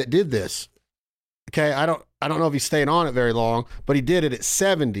a guy that did this. Okay. I don't know if he's staying on it very long, but he did it at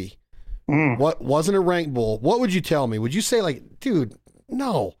 70. What wasn't a rank bull? What would you tell me? Would you say, like, dude,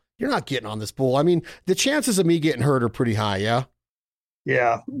 no, you're not getting on this bull? I mean, the chances of me getting hurt are pretty high. Yeah.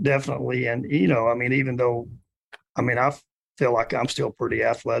 Yeah, definitely. And, even though, I feel like I'm still pretty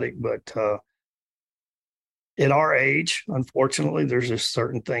athletic, but at our age, unfortunately, there's just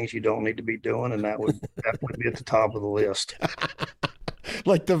certain things you don't need to be doing. And that would definitely be at the top of the list.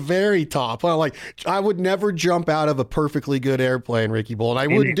 Like the very top. Well, like I would never jump out of a perfectly good airplane, Ricky Bull, and I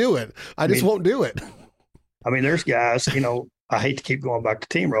wouldn't do it. I just won't do it. There's guys, I hate to keep going back to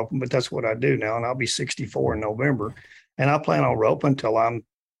team roping, but that's what I do now. And I'll be 64 in November. And I plan on roping until I'm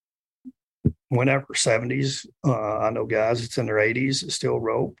whenever 70s. I know guys that's in their 80s that still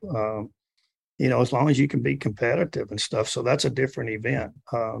rope, as long as you can be competitive and stuff. So that's a different event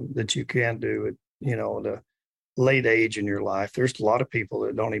that you can do at, the late age in your life. There's a lot of people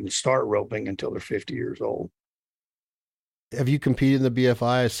that don't even start roping until they're 50 years old. Have you competed in the BFI?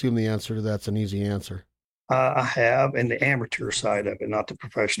 I assume the answer to that's an easy answer. I have, in the amateur side of it, not the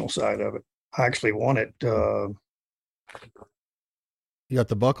professional side of it. I actually won it. You got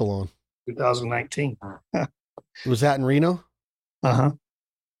the buckle on. 2019. Was that in Reno? Uh-huh.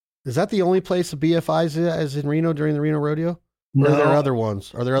 Is that the only place the BFI is in Reno during the Reno Rodeo? Or no. Are there other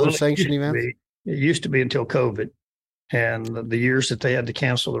ones? Are there other sanctioned events? It used to be until COVID. And the years that they had to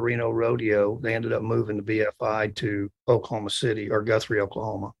cancel the Reno Rodeo, they ended up moving the BFI to Oklahoma City or Guthrie,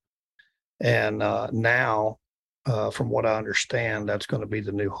 Oklahoma. And now, from what I understand, that's going to be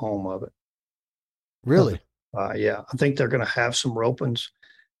the new home of it. Really? Yeah. I think they're going to have some ropings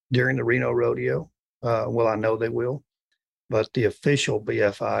during the Reno Rodeo. Well, I know they will, but the official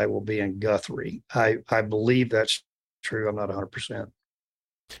BFI will be in Guthrie. I believe that's true. I'm not 100%.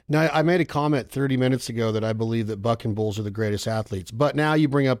 Now, I made a comment 30 minutes ago that I believe that buck and bulls are the greatest athletes. But now you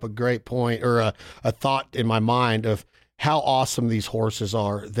bring up a great point, or a thought in my mind of how awesome these horses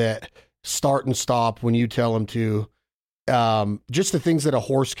are that start and stop when you tell them to. Just the things that a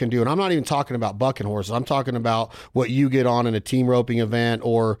horse can do. And I'm not even talking about bucking horses. I'm talking about what you get on in a team roping event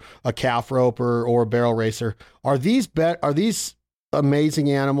or a calf roper or a barrel racer. Are these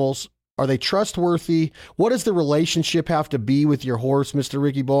amazing animals? Are they trustworthy? What does the relationship have to be with your horse, Mr.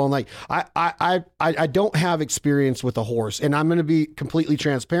 Ricky Bowen? Like, I don't have experience with a horse, and I'm going to be completely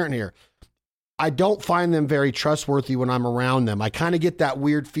transparent here. I don't find them very trustworthy when I'm around them. I kind of get that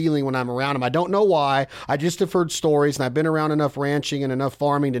weird feeling when I'm around them. I don't know why. I just have heard stories, and I've been around enough ranching and enough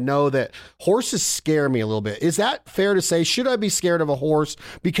farming to know that horses scare me a little bit. Is that fair to say? Should I be scared of a horse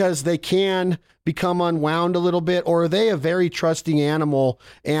because they can become unwound a little bit, or are they a very trusting animal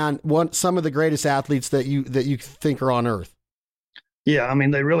and some of the greatest athletes that you think are on earth? Yeah, I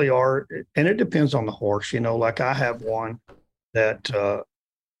mean, they really are. And it depends on the horse. Like I have one that,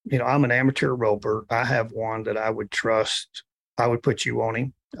 I'm an amateur roper. I have one that I would trust. I would put you on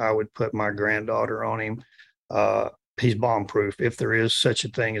him. I would put my granddaughter on him. He's bomb proof. If there is such a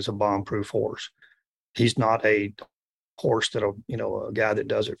thing as a bomb proof horse, he's not a horse that a guy that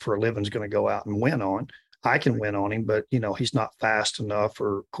does it for a living is going to go out and win on. I can win on him, but he's not fast enough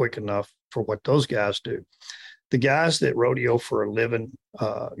or quick enough for what those guys do. The guys that rodeo for a living,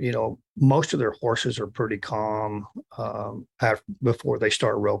 most of their horses are pretty calm before they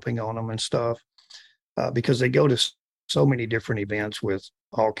start roping on them and stuff, because they go to so many different events with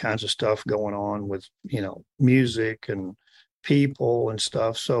all kinds of stuff going on with, music and people and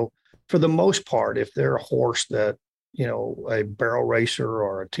stuff. So for the most part, if they're a horse that, a barrel racer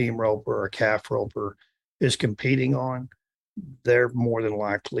or a team roper or a calf roper is competing on, they're more than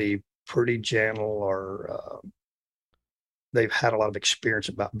likely pretty gentle, or they've had a lot of experience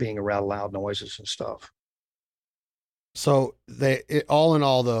about being around loud noises and stuff. So all in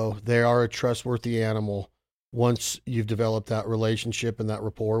all, though, they are a trustworthy animal once you've developed that relationship and that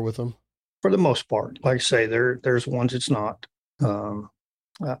rapport with them. For the most part, like I say, there's ones it's not.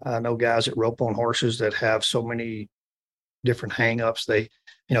 I know guys that rope on horses that have so many different hangups.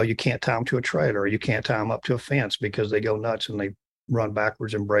 You can't tie them to a trailer, or you can't tie them up to a fence because they go nuts and they run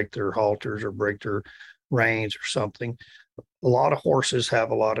backwards and break their halters or break their reins or something. A lot of horses have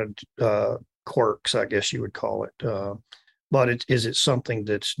a lot of quirks, I guess you would call it. But is it something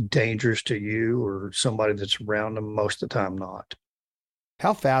that's dangerous to you or somebody that's around them? Most of the time, not.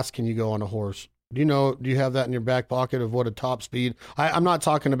 How fast can you go on a horse? Do you have that in your back pocket of what a top speed? I'm not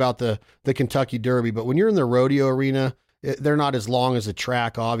talking about the Kentucky Derby, but when you're in the rodeo arena, they're not as long as a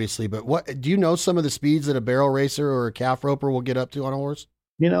track, obviously. But do you know some of the speeds that a barrel racer or a calf roper will get up to on a horse?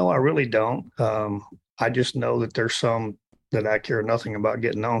 I really don't. I just know that there's some that I care nothing about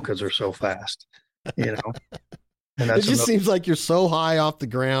getting on because they're so fast, And it just seems like you're so high off the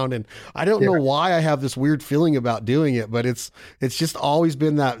ground, and I don't know why I have this weird feeling about doing it, but it's just always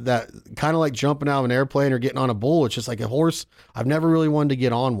been that kind of like jumping out of an airplane or getting on a bull. It's just like a horse. I've never really wanted to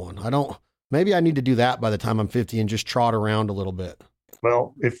get on one. Maybe I need to do that by the time I'm 50 and just trot around a little bit.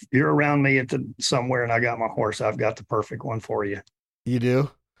 Well, if you're around me somewhere and I got my horse, I've got the perfect one for you. You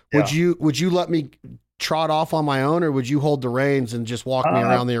do? Yeah. Would you let me trot off on my own, or would you hold the reins and just walk me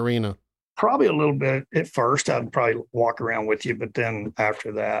around the arena? Probably a little bit at first. I'd probably walk around with you, but then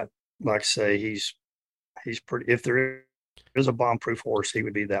after that, like I say, he's pretty. If there is a bomb-proof horse, he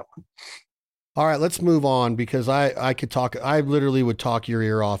would be that one. All right, let's move on, because I could talk. I literally would talk your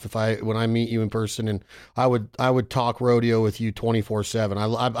ear off when I meet you in person, and I would talk rodeo with you 24/7.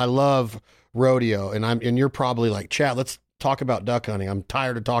 I love rodeo, and you're probably like, Chad, let's talk about duck hunting. I'm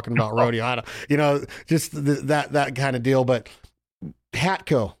tired of talking about rodeo. Just that kind of deal. But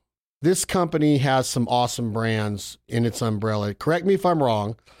Hatco, this company has some awesome brands in its umbrella. Correct me if I'm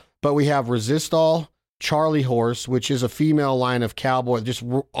wrong, but we have Resistol, Charlie Horse, which is a female line of cowboy, just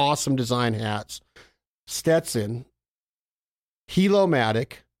awesome design hats, Stetson,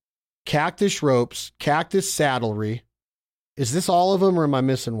 Helomatic, Cactus Ropes, Cactus Saddlery. Is this all of them, or am I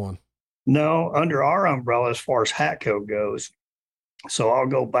missing one? No, under our umbrella as far as Hatco goes. So I'll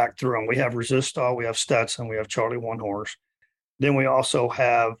go back through them. We have Resistol, we have Stetson, we have Charlie One Horse. Then we also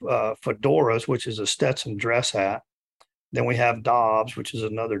have Fedoras, which is a Stetson dress hat. Then we have Dobbs, which is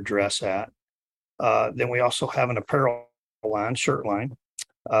another dress hat. Then we also have an apparel line, shirt line.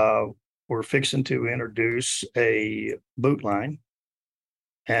 We're fixing to introduce a boot line.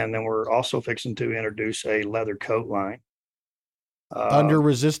 And then we're also fixing to introduce a leather coat line. Under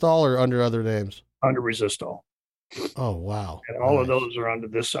Resistol or under other names? under Resistol. Oh, wow. And all of Nice. those are under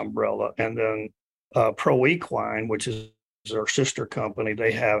this umbrella. And then Pro Equine, which is our sister company,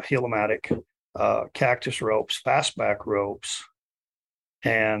 they have Hillmatic, Cactus ropes, Fastback ropes,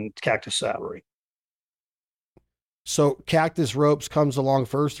 and Cactus Saddlery. So Cactus Ropes comes along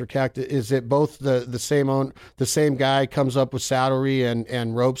first, or Cactus, is it both the same guy comes up with saddlery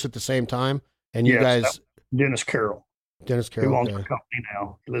and ropes at the same time? And you Yes, guys, Dennis Carroll, Dennis who Carroll, owns the okay. company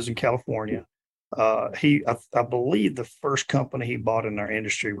now, he lives in California. I believe the first company he bought in our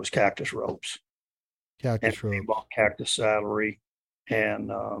industry was Cactus Ropes, and Cactus he Ropes. bought Cactus Saddlery,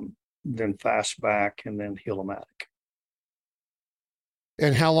 and then Fastback, and then Hillmatic.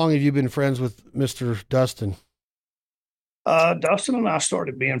 And how long have you been friends with Mr. Dustin? Dustin and I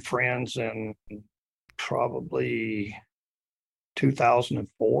started being friends in probably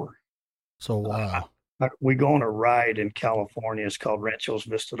 2004. So, wow. We go on a ride in California. It's called Ranchos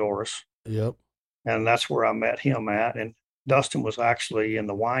Visitadores, Yep. and that's where I met him at. And Dustin was actually in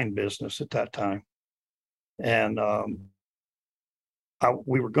the wine business at that time, and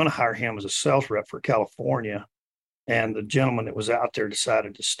we were going to hire him as a sales rep for California. And the gentleman that was out there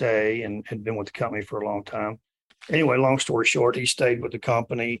decided to stay and had been with the company for a long time. Anyway, long story short, he stayed with the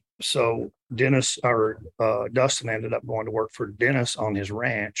company. So Dustin ended up going to work for Dennis on his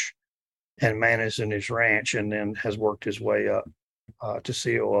ranch and managing his ranch, and then has worked his way up to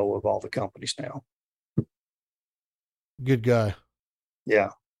COO of all the companies now. Good guy.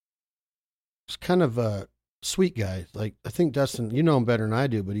 Yeah. He's kind of a sweet guy. Like, I think Dustin, you know him better than I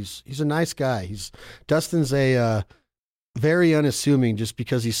do, but he's a nice guy. Dustin's a very unassuming, just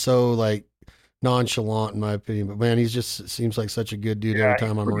because he's so like nonchalant in my opinion. But man, he's just seems like such a good dude Yeah, every he's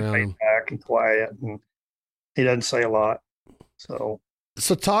time I'm pretty around laid him. back and quiet, and he doesn't say a lot. So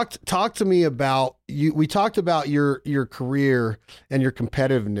So talk to me about you. We talked about your career and your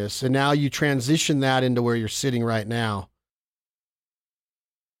competitiveness, and now you transition that into where you're sitting right now.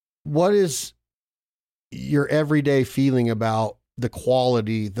 What is your everyday feeling about the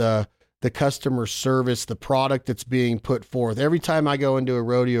quality, the customer service, the product that's being put forth? Every time I go into a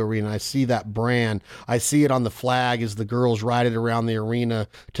rodeo arena, I see that brand. I see it on the flag as the girls ride it around the arena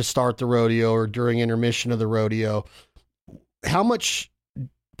to start the rodeo or during intermission of the rodeo. How much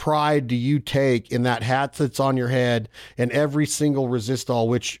pride do you take in that hat that's on your head and every single Resistol,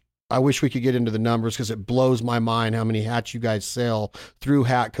 which I wish we could get into the numbers because it blows my mind how many hats you guys sell through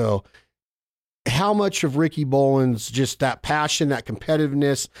Hatco. How much of Ricky Boland's just that passion, that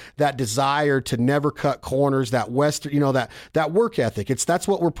competitiveness, that desire to never cut corners, that Western, that work ethic. That's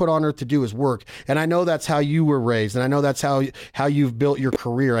what we're put on earth to do, is work. And I know that's how you were raised. And I know that's how you've built your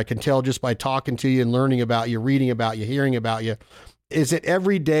career. I can tell just by talking to you and learning about you, reading about you, hearing about you. Is it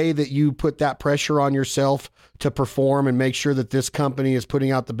every day that you put that pressure on yourself to perform and make sure that this company is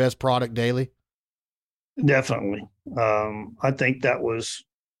putting out the best product daily? definitely, I think that was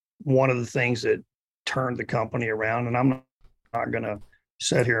one of the things that turned the company around. And I'm not going to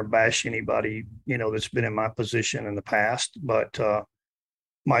sit here and bash anybody, that's been in my position in the past, but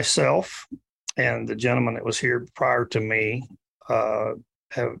myself and the gentleman that was here prior to me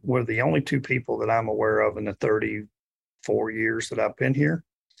were the only two people that I'm aware of in the 34 years that I've been here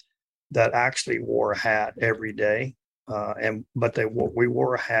that actually wore a hat every day. We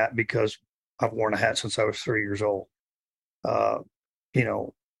wore a hat because I've worn a hat since I was 3 years old. Uh, you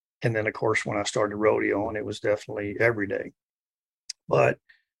know, and then of course when I started rodeo, and it was definitely every day. But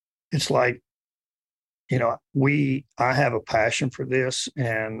it's like, I have a passion for this.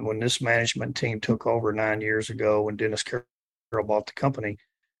 And when this management team took over 9 years ago, when Dennis Carroll bought the company,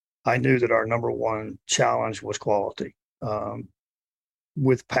 I knew that our number one challenge was quality.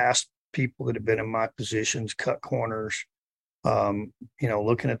 With past people that have been in my positions, cut corners,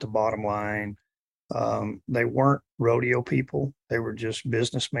 looking at the bottom line. They weren't rodeo people. They were just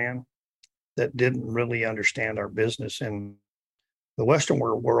businessmen that didn't really understand our business. And the Western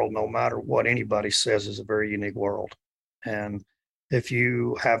world, no matter what anybody says, is a very unique world. And if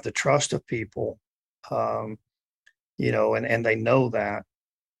you have the trust of people, and they know that,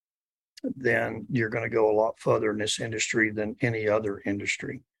 then you're going to go a lot further in this industry than any other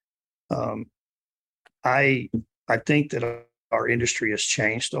industry. Um, I I think that our industry has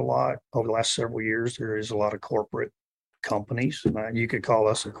changed a lot over the last several years. There is a lot of corporate companies. You could call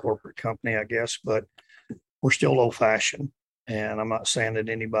us a corporate company, I guess, but we're still old fashioned. And I'm not saying that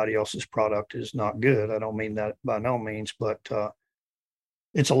anybody else's product is not good. I don't mean that by no means, but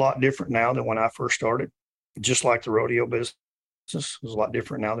it's a lot different now than when I first started. Just like the rodeo business is a lot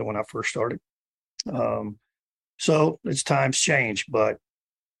different now than when I first started. So it's times change, but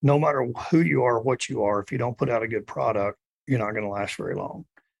no matter who you are, what you are, if you don't put out a good product, you're not going to last very long.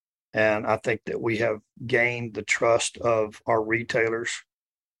 And I think that we have gained the trust of our retailers,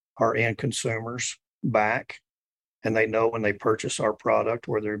 our end consumers back, and they know when they purchase our product,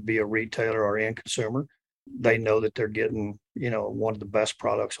 whether it be a retailer or end consumer, they know that they're getting, one of the best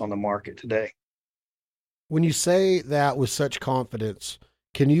products on the market today. When you say that with such confidence,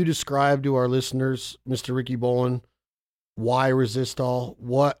 can you describe to our listeners, Mr. Ricky Boland, why Resistol?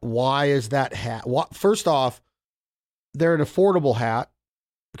 Why is that hat? First off, they're an affordable hat.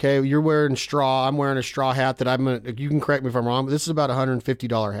 Okay, you're wearing straw. I'm wearing a straw hat that you can correct me if I'm wrong, but this is about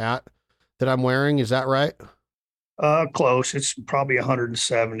 $150 hat that I'm wearing. Is that right? Close. It's probably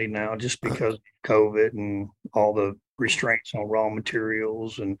 170 now, just because of COVID and all the restraints on raw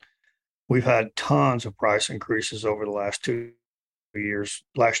materials. And we've had tons of price increases over the last 2 years.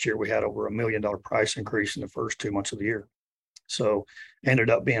 Last year, we had over $1 million price increase in the first 2 months of the year. So ended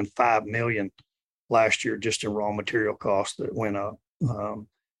up being 5 million last year just in raw material costs that went up.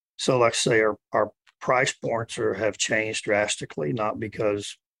 So like I say, our price points have changed drastically, not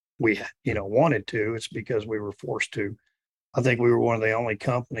because we wanted to, it's because we were forced to. I think we were one of the only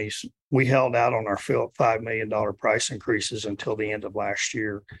companies. We held out on our $5 million price increases until the end of last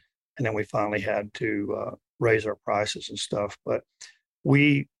year, and then we finally had to raise our prices and stuff. But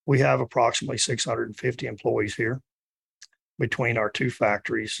we have approximately 650 employees here between our two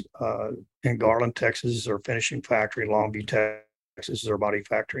factories. In Garland, Texas is our finishing factory. Longview, Texas is our body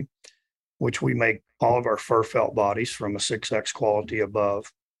factory, which we make all of our fur felt bodies from a 6X quality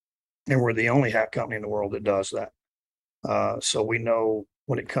above. And we're the only hat company in the world that does that. So we know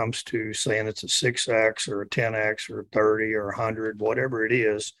when it comes to saying it's a 6X or a 10X or a 30 or 100, whatever it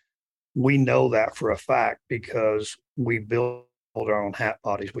is, we know that for a fact because we build our own hat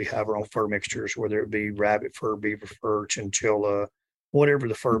bodies. We have our own fur mixtures, whether it be rabbit fur, beaver fur, chinchilla, whatever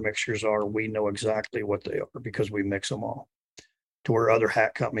the fur mixtures are, we know exactly what they are because we mix them all. To where other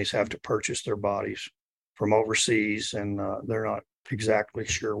hat companies have to purchase their bodies from overseas, and they're not exactly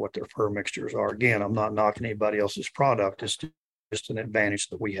sure what their fur mixtures are. Again, I'm not knocking anybody else's product. It's just an advantage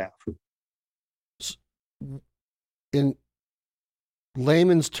that we have. In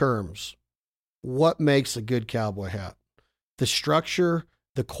layman's terms, what makes a good cowboy hat? The structure,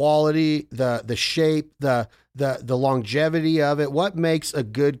 the quality, the shape, the longevity of it. What makes a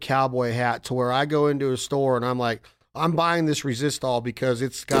good cowboy hat to where I go into a store and I'm like, I'm buying this Resistol because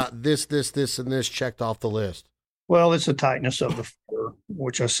it's got this, and this checked off the list? Well, it's the tightness of the fur,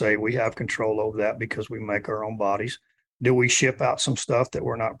 which I say we have control over that because we make our own bodies. Do we ship out some stuff that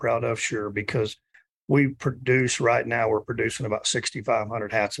we're not proud of? Sure, because we're producing about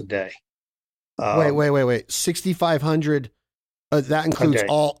 6,500 hats a day. Wait. 6,500. That includes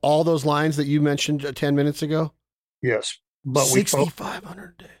all those lines that you mentioned 10 minutes ago? Yes. But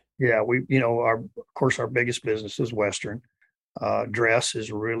 6,500 a day. Yeah, of course, our biggest business is Western. Dress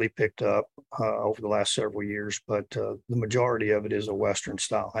has really picked up over the last several years, but the majority of it is a Western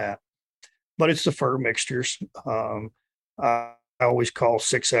style hat. But it's the fur mixtures. I always call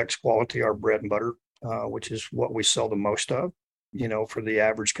 6X quality our bread and butter, which is what we sell the most of, for the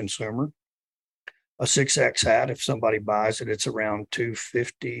average consumer. A 6X hat, if somebody buys it, it's around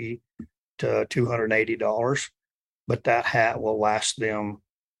 $250 to $280. But that hat will last them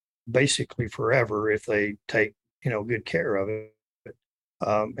basically forever if they take good care of it.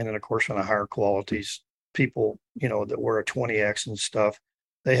 And then of course on the higher qualities, people that wear a 20X and stuff,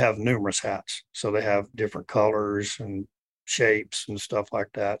 they have numerous hats, so they have different colors and shapes and stuff like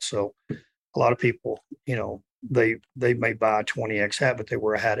that. So a lot of people, they may buy a 20X hat, but they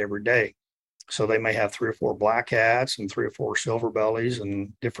wear a hat every day, so they may have 3 or 4 black hats and 3 or 4 silver bellies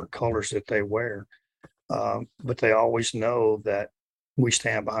and different colors that they wear. But they always know that we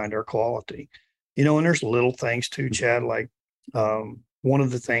stand behind our quality. And there's little things too, Chad, like one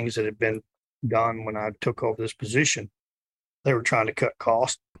of the things that had been done when I took over this position, they were trying to cut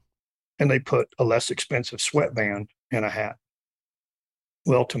costs and they put a less expensive sweatband in a hat.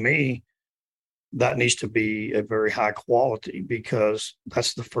 Well, to me, that needs to be a very high quality because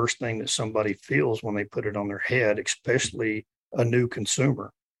that's the first thing that somebody feels when they put it on their head, especially a new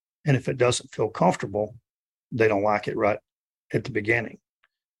consumer. And if it doesn't feel comfortable, they don't like it right at the beginning.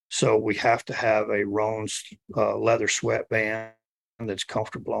 So we have to have a Roan's leather sweatband that's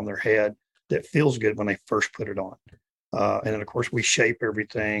comfortable on their head, that feels good when they first put it on. And then, of course, we shape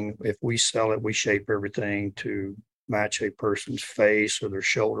everything. If we sell it, we shape everything to match a person's face or their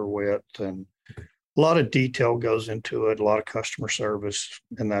shoulder width. And a lot of detail goes into it, a lot of customer service.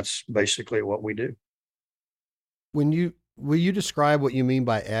 And that's basically what we do. Will you describe what you mean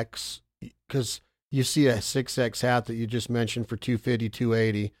by X? Because you see a 6X hat that you just mentioned for $250,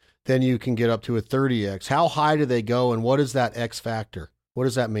 $280. Then you can get up to a 30X. How high do they go, and what is that X factor? What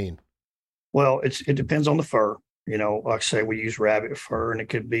does that mean? Well, it depends on the fur. Like I say, we use rabbit fur,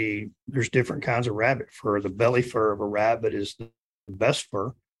 and there's different kinds of rabbit fur. The belly fur of a rabbit is the best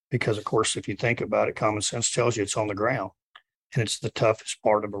fur because, of course, if you think about it, common sense tells you it's on the ground, and it's the toughest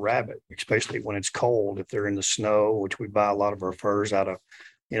part of a rabbit, especially when it's cold. If they're in the snow, which we buy a lot of our furs out of,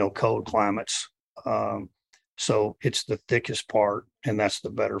 cold climates. So it's the thickest part, and that's the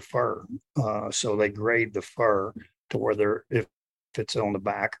better fur. So they grade the fur to where if it's on the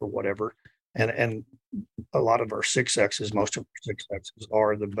back or whatever, and a lot of our 6Xs, most of our 6Xs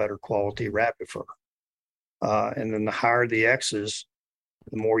are the better quality rabbit fur. And then the higher the X's,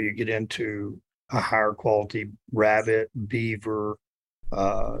 the more you get into a higher quality rabbit, beaver,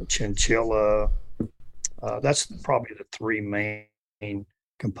 chinchilla. That's probably the three main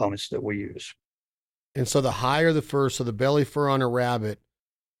components that we use. And so the higher the fur, so the belly fur on a rabbit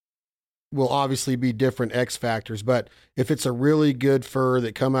will obviously be different X factors, but if it's a really good fur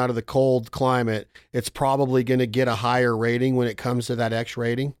that come out of the cold climate, it's probably going to get a higher rating when it comes to that X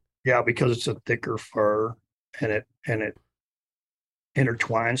rating. Yeah, because it's a thicker fur and it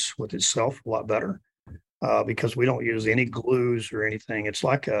intertwines with itself a lot better. Because we don't use any glues or anything. It's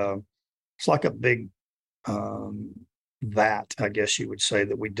like a big vat, I guess you would say,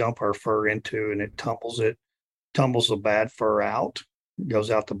 that we dump our fur into, and it tumbles the bad fur out, goes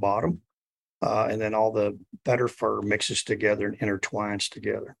out the bottom. And then all the better fur mixes together and intertwines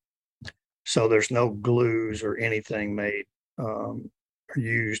together. So there's no glues or anything made or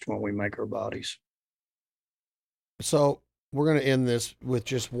used when we make our bodies. So we're going to end this with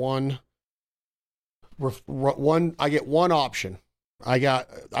just one. I get one option. I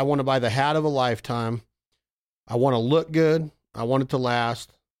want to buy the hat of a lifetime. I want to look good. I want it to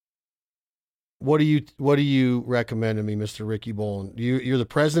last. What do you recommend to me, Mr. Ricky Boland? You're the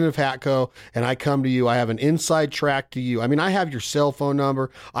president of Hatco, and I come to you. I have an inside track to you. I mean, I have your cell phone number.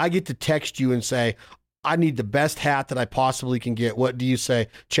 I get to text you and say, I need the best hat that I possibly can get. What do you say?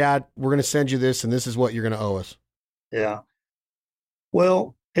 Chad, we're going to send you this, and this is what you're going to owe us. Yeah.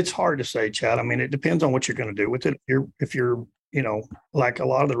 Well, it's hard to say, Chad. I mean, it depends on what you're going to do with it. If you're, like a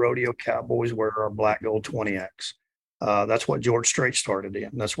lot of the rodeo cowboys wear our black gold 20X. That's what George Strait started in.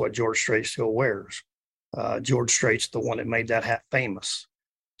 That's what George Strait still wears. George Strait's the one that made that hat famous,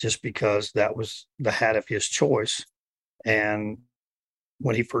 just because that was the hat of his choice. And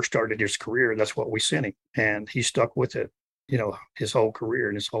when he first started his career, that's what we sent him, and he stuck with it, his whole career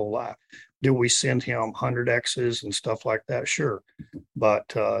and his whole life. Do we send him 100Xs and stuff like that? Sure.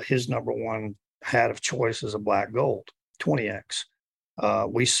 But his number one hat of choice is a black gold 20X.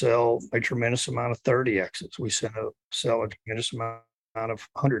 We sell a tremendous amount of 30Xs. We sell a tremendous amount of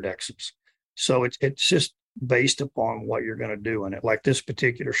 100Xs. So it's just based upon what you're going to do in it. Like this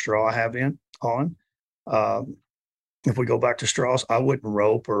particular straw I have on. If we go back to straws, I wouldn't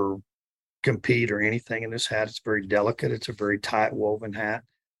rope or compete or anything in this hat. It's very delicate. It's a very tight woven hat.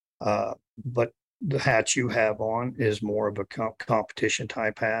 But the hat you have on is more of a competition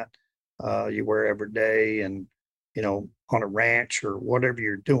type hat. You wear every day, and on a ranch or whatever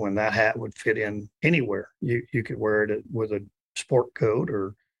you're doing, that hat would fit in anywhere. You could wear it with a sport coat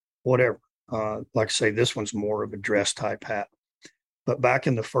or whatever. Like I say, this one's more of a dress type hat. But back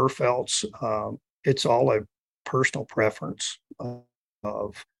in the fur felts, it's all a personal preference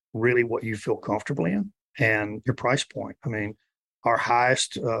of really what you feel comfortable in and your price point. I mean, our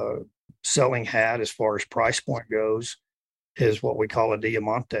highest selling hat as far as price point goes is what we call a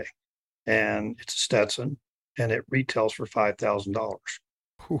Diamante, and it's a Stetson, and it retails for $5,000.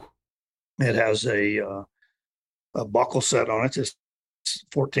 It has a buckle set on it. It's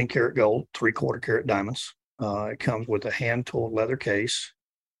 14 karat gold, 3/4 karat diamonds. It comes with a hand tooled leather case,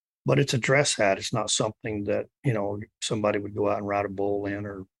 but it's a dress hat. It's not something that somebody would go out and ride a bull in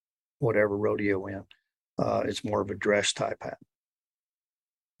or whatever rodeo in. It's more of a dress type hat.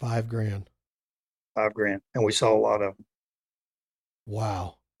 $5,000. $5,000, and we saw a lot of.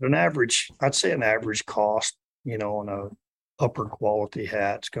 Wow. I'd say an average cost, on a upper quality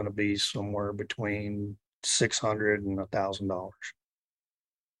hat, it's going to be somewhere between $600 and $1,000.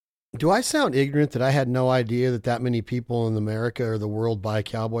 Do I sound ignorant that I had no idea that many people in America or the world buy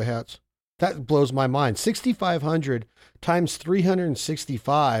cowboy hats? That blows my mind. 6,500 times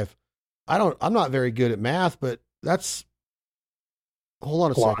 365. I'm not very good at math, but that's, hold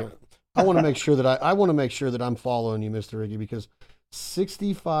on a second. I want to make sure that I'm following you, Mr. Ricky, because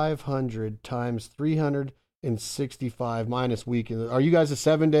 6,500 times 365 minus week. Are you guys a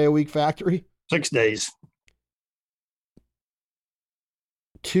 7-day-a-week factory? 6 days.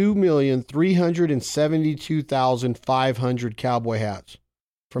 2,372,500 cowboy hats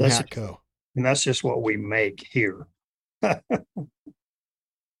from Hatco. And that's just what we make here.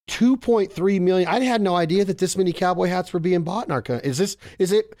 2.3 million. I had no idea that this many cowboy hats were being bought in our country. Is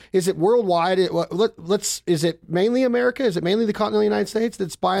it worldwide? Is it mainly America? Is it mainly the continental United States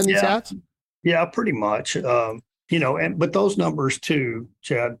that's buying these hats? Yeah, pretty much. But those numbers too,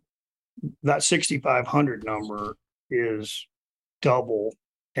 Chad, that 6,500 number is double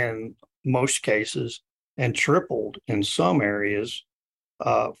in most cases and tripled in some areas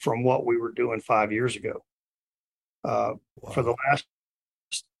from what we were doing 5 years ago. Wow. For the last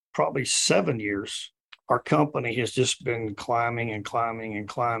probably 7 years, our company has just been climbing and climbing and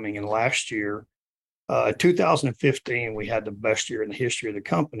climbing. And last year, 2015, we had the best year in the history of the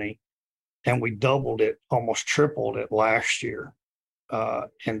company, and we doubled it, almost tripled it last year.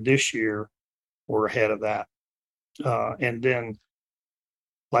 And this year, we're ahead of that. And then,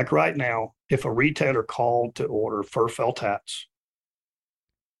 like right now, if a retailer called to order fur felt hats,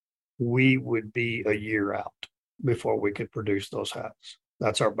 we would be a year out before we could produce those hats.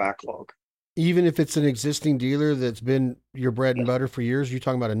 That's our backlog. Even if it's an existing dealer that's been your bread and butter for years, you're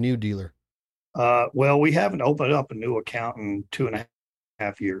talking about a new dealer. Well, we haven't opened up a new account in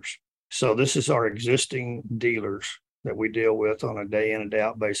 2.5 years. So this is our existing dealers that we deal with on a day in and day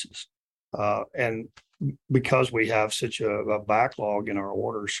out basis. And because we have such a backlog in our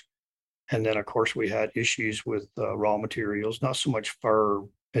orders, and then of course we had issues with raw materials, not so much fur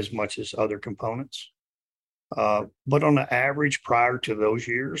as much as other components. But on the average prior to those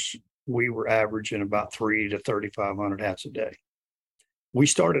years, we were averaging about 3,000 to 3,500 hats a day. We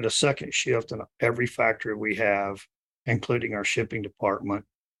started a second shift in every factory we have, including our shipping department,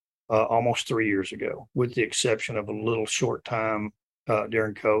 almost 3 years ago, with the exception of a little short time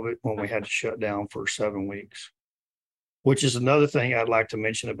during COVID when we had to shut down for 7 weeks, which is another thing I'd like to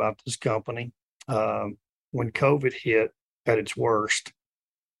mention about this company. When COVID hit at its worst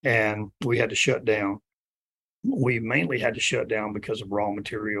and we had to shut down, we mainly had to shut down because of raw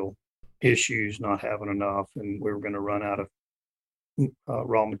material issues, not having enough, and we were going to run out of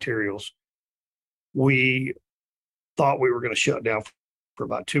raw materials. We thought we were going to shut down for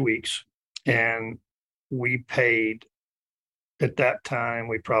about 2 weeks, and we paid, at that time,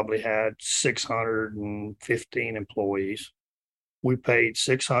 we probably had 615 employees. We paid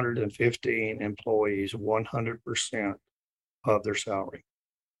 615 employees 100% of their salary.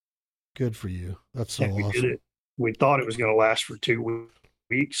 Good for you. That's so awesome. We did it. We thought it was going to last for 2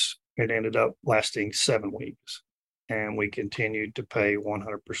 weeks. It ended up lasting 7 weeks, and we continued to pay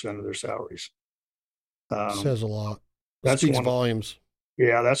 100% of their salaries. Says a lot. That speaks volumes.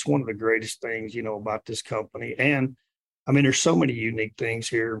 Yeah, that's one of the greatest things, about this company. And I mean, there's so many unique things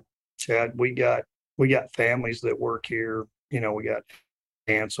here, Chad. We got families that work here. We got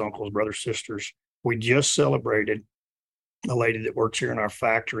aunts, uncles, brothers, sisters. We just celebrated a lady that works here in our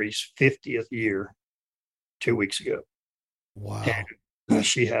factory's 50th year 2 weeks ago. Wow. And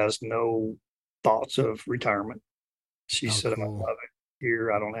she has no thoughts of retirement. She said, cool. I love it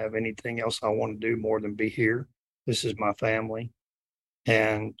here. I don't have anything else I want to do more than be here. This is my family.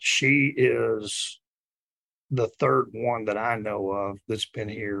 And she is the third one that I know of that's been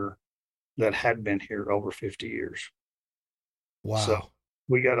here, that had been here over 50 years. Wow. So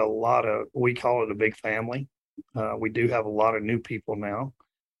we got we call it a big family. We do have a lot of new people now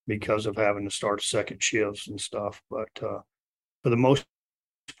because of having to start second shifts and stuff. But for the most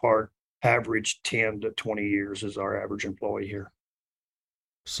part, average 10 to 20 years is our average employee here.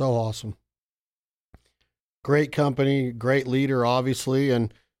 So awesome. Great company, great leader, obviously.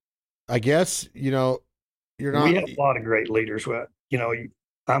 And I guess, you're not. We have a lot of great leaders.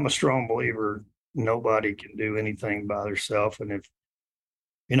 I'm a strong believer nobody can do anything by themselves. And if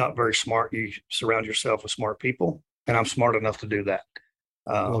you're not very smart, you surround yourself with smart people. And I'm smart enough to do that.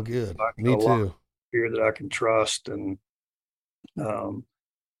 Well, good. Me too. Here that I can trust, and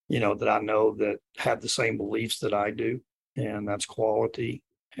that I know that have the same beliefs that I do, and that's quality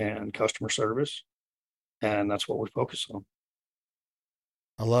and customer service, and that's what we focus on.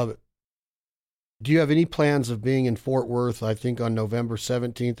 I love it. Do you have any plans of being in Fort Worth, I think on November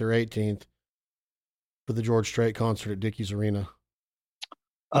 17th or 18th, for the George Strait concert at Dickies Arena?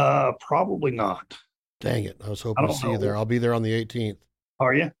 Probably not. Dang it. I was hoping to see you there. I'll be there on the 18th.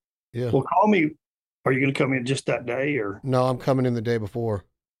 Are you? Yeah. Well, call me. Are you going to come in just that day, or? No, I'm coming in the day before.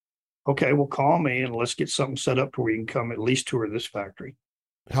 Okay. Well, call me and let's get something set up to where you can come at least tour this factory.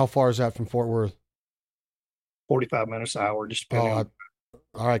 How far is that from Fort Worth? 45 minutes, an hour, just depending on.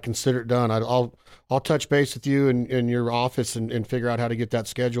 All right. Consider it done. I'll touch base with you in your office and figure out how to get that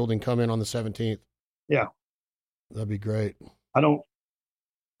scheduled and come in on the 17th. Yeah. That'd be great. I don't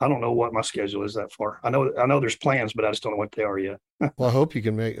know what my schedule is that far. I know there's plans, but I just don't know what they are yet. Well, I hope you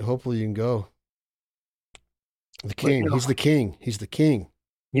can hopefully you can go. The king. He's the king. He's the king.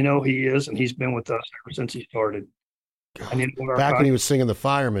 You know, he is, and he's been with us ever since he started. And you God, know what our back when he was singing The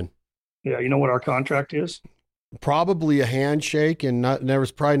Fireman. yeah, you know what our contract is? Probably a handshake, and not never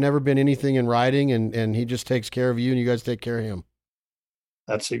probably never been anything in writing, and he just takes care of you and you guys take care of him.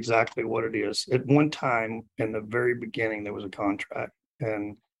 That's exactly what it is. At one time in the very beginning, there was a contract,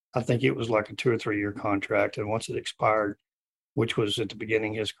 and I think it was like a 2 or 3 year contract. And once it expired, which was at the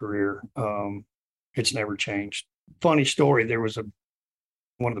beginning of his career, it's never changed. Funny story, there was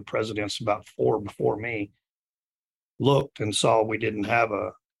one of the presidents, about four before me, looked and saw we didn't have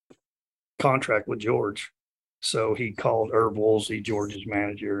a contract with George. So he called Irv Woolsey, George's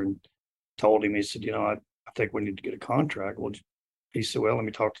manager, and told him, he said, I think we need to get a contract. Well, he said, well, let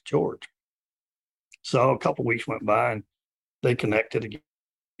me talk to George. So a couple of weeks went by and they connected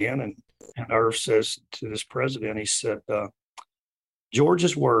again. And Irv says to this president, he said,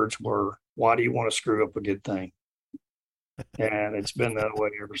 George's words were, why do you want to screw up a good thing? And it's been that way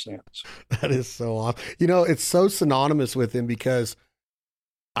ever since. That is so awesome. It's so synonymous with him because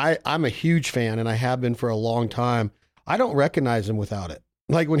I'm a huge fan and I have been for a long time. I don't recognize him without it.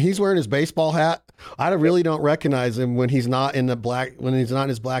 Like when he's wearing his baseball hat, I really don't recognize him when he's not in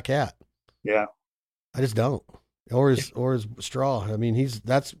his black hat. Yeah. I just don't. Or his straw. I mean,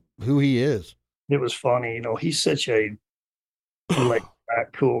 that's who he is. It was funny. He's such a laid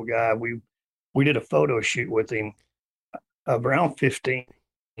back, cool guy. We did a photo shoot with him around 15,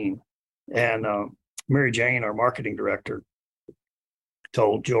 and Mary Jane, our marketing director,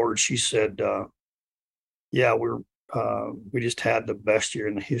 told George, she said, yeah, we just had the best year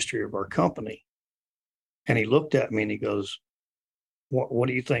in the history of our company. And he looked at me and he goes, what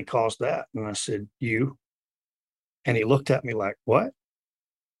do you think caused that? And I said, you. And he looked at me like, what?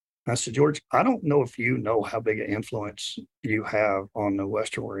 I said, George, I don't know if you know how big an influence you have on the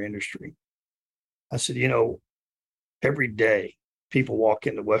Western wear industry. I said, every day people walk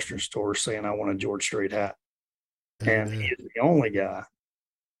into Western stores saying, I want a George Strait hat. And he is the only guy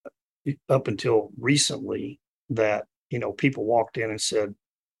up until recently that, people walked in and said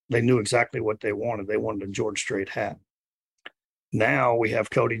they knew exactly what they wanted. They wanted a George Strait hat. Now we have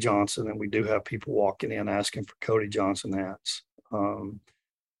Cody Johnson, and we do have people walking in asking for Cody Johnson hats.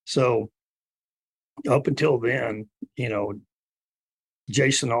 So up until then,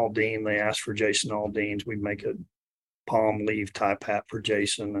 Jason Aldean, they asked for Jason Aldean's. We'd make a palm leaf type hat for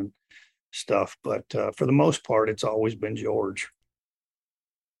Jason and stuff. But for the most part, it's always been George.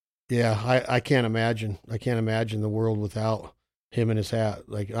 Yeah, I can't imagine. I can't imagine the world without him and his hat.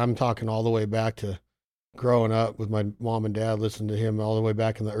 Like I'm talking all the way back to growing up with my mom and dad, listening to him all the way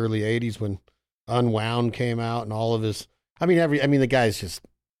back in the early '80s when Unwound came out and all of his. The guy's just.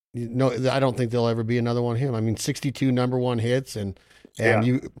 I don't think there'll ever be another one of him. I mean, 62 number one hits, and Yeah.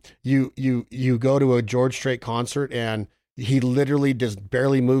 you go to a George Strait concert and he literally just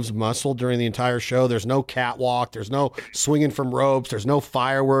barely moves muscle during the entire show. There's no catwalk. There's no swinging from ropes. There's no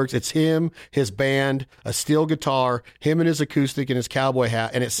fireworks. It's him, his band, a steel guitar, him and his acoustic and his cowboy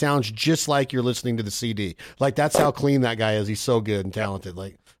hat. And it sounds just like you're listening to the CD. Like that's how clean that guy is. He's so good and talented.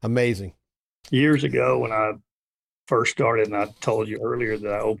 Like amazing. Years ago when I first started, and I told you earlier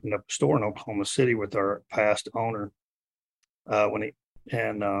that I opened up a store in Oklahoma City with our past owner,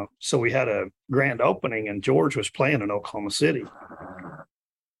 so we had a grand opening and George was playing in Oklahoma City.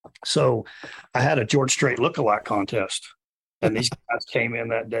 So I had a George Strait lookalike contest, and these guys came in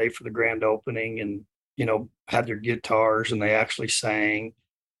that day for the grand opening and, had their guitars and they actually sang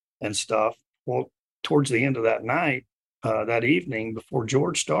and stuff. Well, towards the end of that night, that evening before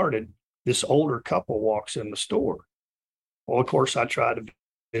George started, this older couple walks in the store. Well, of course, I tried to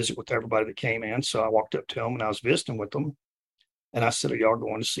visit with everybody that came in. So I walked up to them and I was visiting with them. And I said, are y'all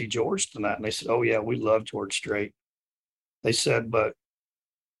going to see George tonight? And they said, oh, yeah, we love George Strait. They said, but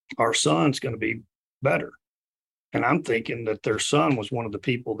our son's going to be better. And I'm thinking that their son was one of the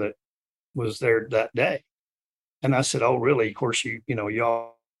people that was there that day. And I said, oh, really? Of course,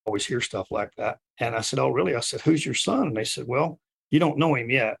 y'all always hear stuff like that. And I said, oh, really? I said, who's your son? And they said, well, you don't know him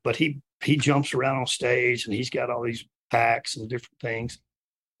yet, but he jumps around on stage and he's got all these packs and different things.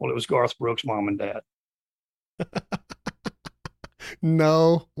 Well, it was Garth Brooks' mom and dad.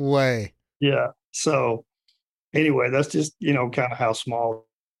 No way. Yeah. So anyway, that's just, kind of how small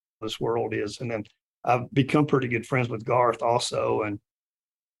this world is. And then I've become pretty good friends with Garth also. And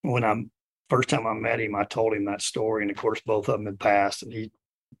when first time I met him, I told him that story. And of course, both of them had passed and you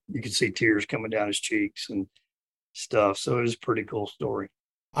could see tears coming down his cheeks and stuff. So it was a pretty cool story.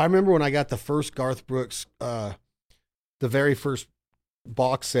 I remember when I got the first Garth Brooks, the very first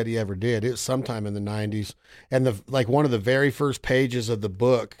box set he ever did. It was sometime in the 90s. And one of the very first pages of the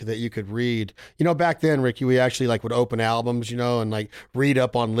book that you could read, back then, Ricky, we actually would open albums, and read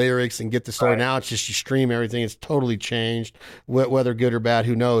up on lyrics and get the story. Right. Now it's just you stream everything. It's totally changed, whether good or bad,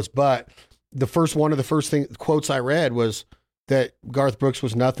 who knows. But one of the first quotes I read was that Garth Brooks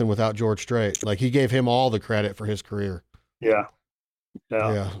was nothing without George Strait. He gave him all the credit for his career. Yeah.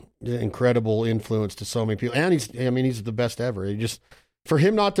 Incredible influence to so many people. And he's the best ever. For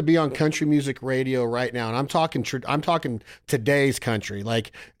him not to be on country music radio right now, and I'm talking today's country,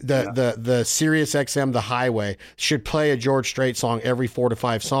 the Sirius XM, the Highway should play a George Strait song every 4 to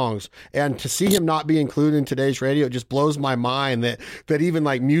 5 songs. And to see him not be included in today's radio, it just blows my mind that even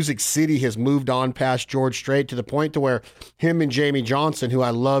Music City has moved on past George Strait to the point to where him and Jamie Johnson, who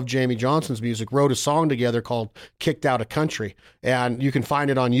I love Jamie Johnson's music, wrote a song together called Kicked Out of Country. And you can find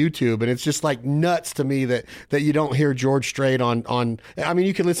it on YouTube. And it's just nuts to me that you don't hear George Strait on.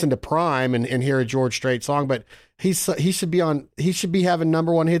 You can listen to Prime and hear a George Strait song, but he should be having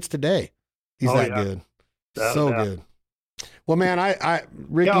 #1 hits today. He's good. Good. Well, man,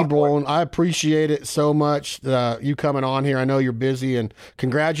 Ricky Boland, I appreciate it so much, you coming on here. I know you're busy, and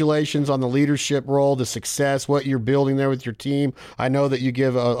congratulations on the leadership role, the success, what you're building there with your team. I know that you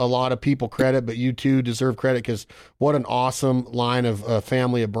give a lot of people credit, but you too deserve credit, because what an awesome line of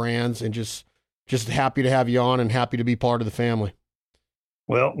family of brands, and just happy to have you on and happy to be part of the family.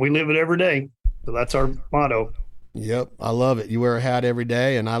 Well, we live it every day. So that's our motto. Yep. I love it. You wear a hat every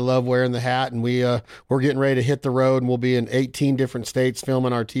day, and I love wearing the hat. And we're getting ready to hit the road, and we'll be in 18 different states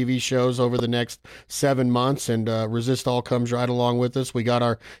filming our TV shows over the next 7 months. And Resistol comes right along with us. We got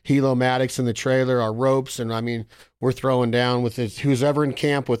our Helo-Matics in the trailer, our ropes. And we're throwing down with this, who's ever in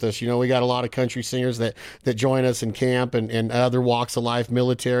camp with us. We got a lot of country singers that join us in camp and other walks of life,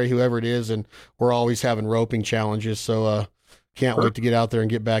 military, whoever it is. And we're always having roping challenges. So, can't wait to get out there and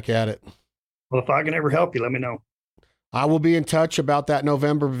get back at it. Well, if I can ever help you, let me know. I will be in touch about that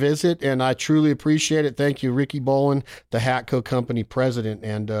November visit, and I truly appreciate it. Thank you, Ricky Boland, the Hatco Company president.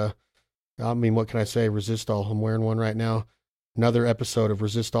 And what can I say? Resistol. I'm wearing one right now. Another episode of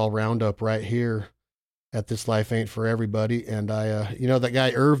Resistol Roundup right here at This Life Ain't For Everybody. And that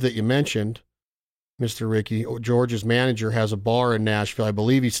guy Irv that you mentioned, Mr. Ricky, George's manager, has a bar in Nashville. I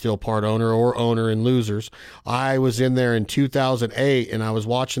believe he's still part owner in Losers. I was in there in 2008, and I was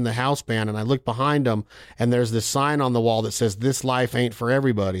watching the house band, and I looked behind them, and there's this sign on the wall that says, "This life ain't for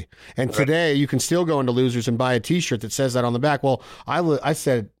everybody." And today you can still go into Losers and buy a T-shirt that says that on the back. Well, I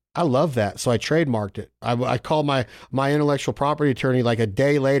said, I love that. So I trademarked it. I called my intellectual property attorney a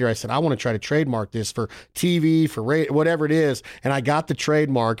day later. I said, I want to try to trademark this for TV, for radio, whatever it is. And I got the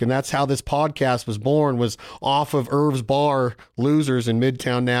trademark. And that's how this podcast was born, was off of Irv's Bar, Losers in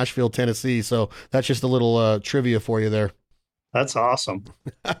Midtown Nashville, Tennessee. So that's just a little trivia for you there. That's awesome.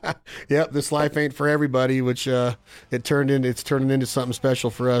 Yep. This life ain't for everybody, which it's turning into something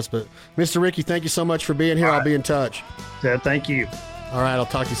special for us. But Mr. Ricky, thank you so much for being here. I'll be in touch. Yeah, thank you. All right, I'll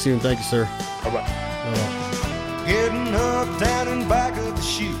talk to you soon. Thank you, sir. Bye-bye. Getting up, down and back of the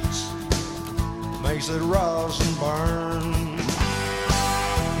chutes makes it rosin burn.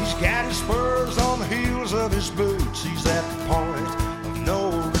 He's got his spurs on the heels of his boots. He's at the point of no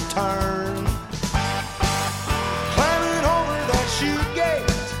return. Climbing over that chute gate,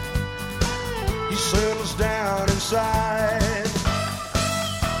 he settles down inside.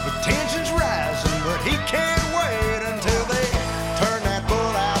 The tension's rising, but he can't wait until they turn that bull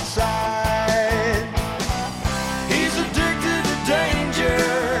outside. He's addicted to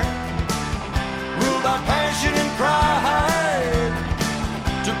danger, ruled by passion and pride.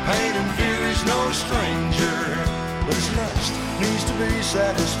 To pain and fear he's no stranger, but his lust needs to be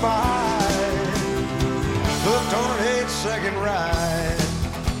satisfied. Hooked on an 8-second ride.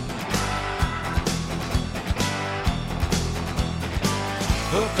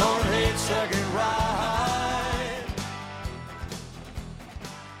 Hooked on an 8-second ride.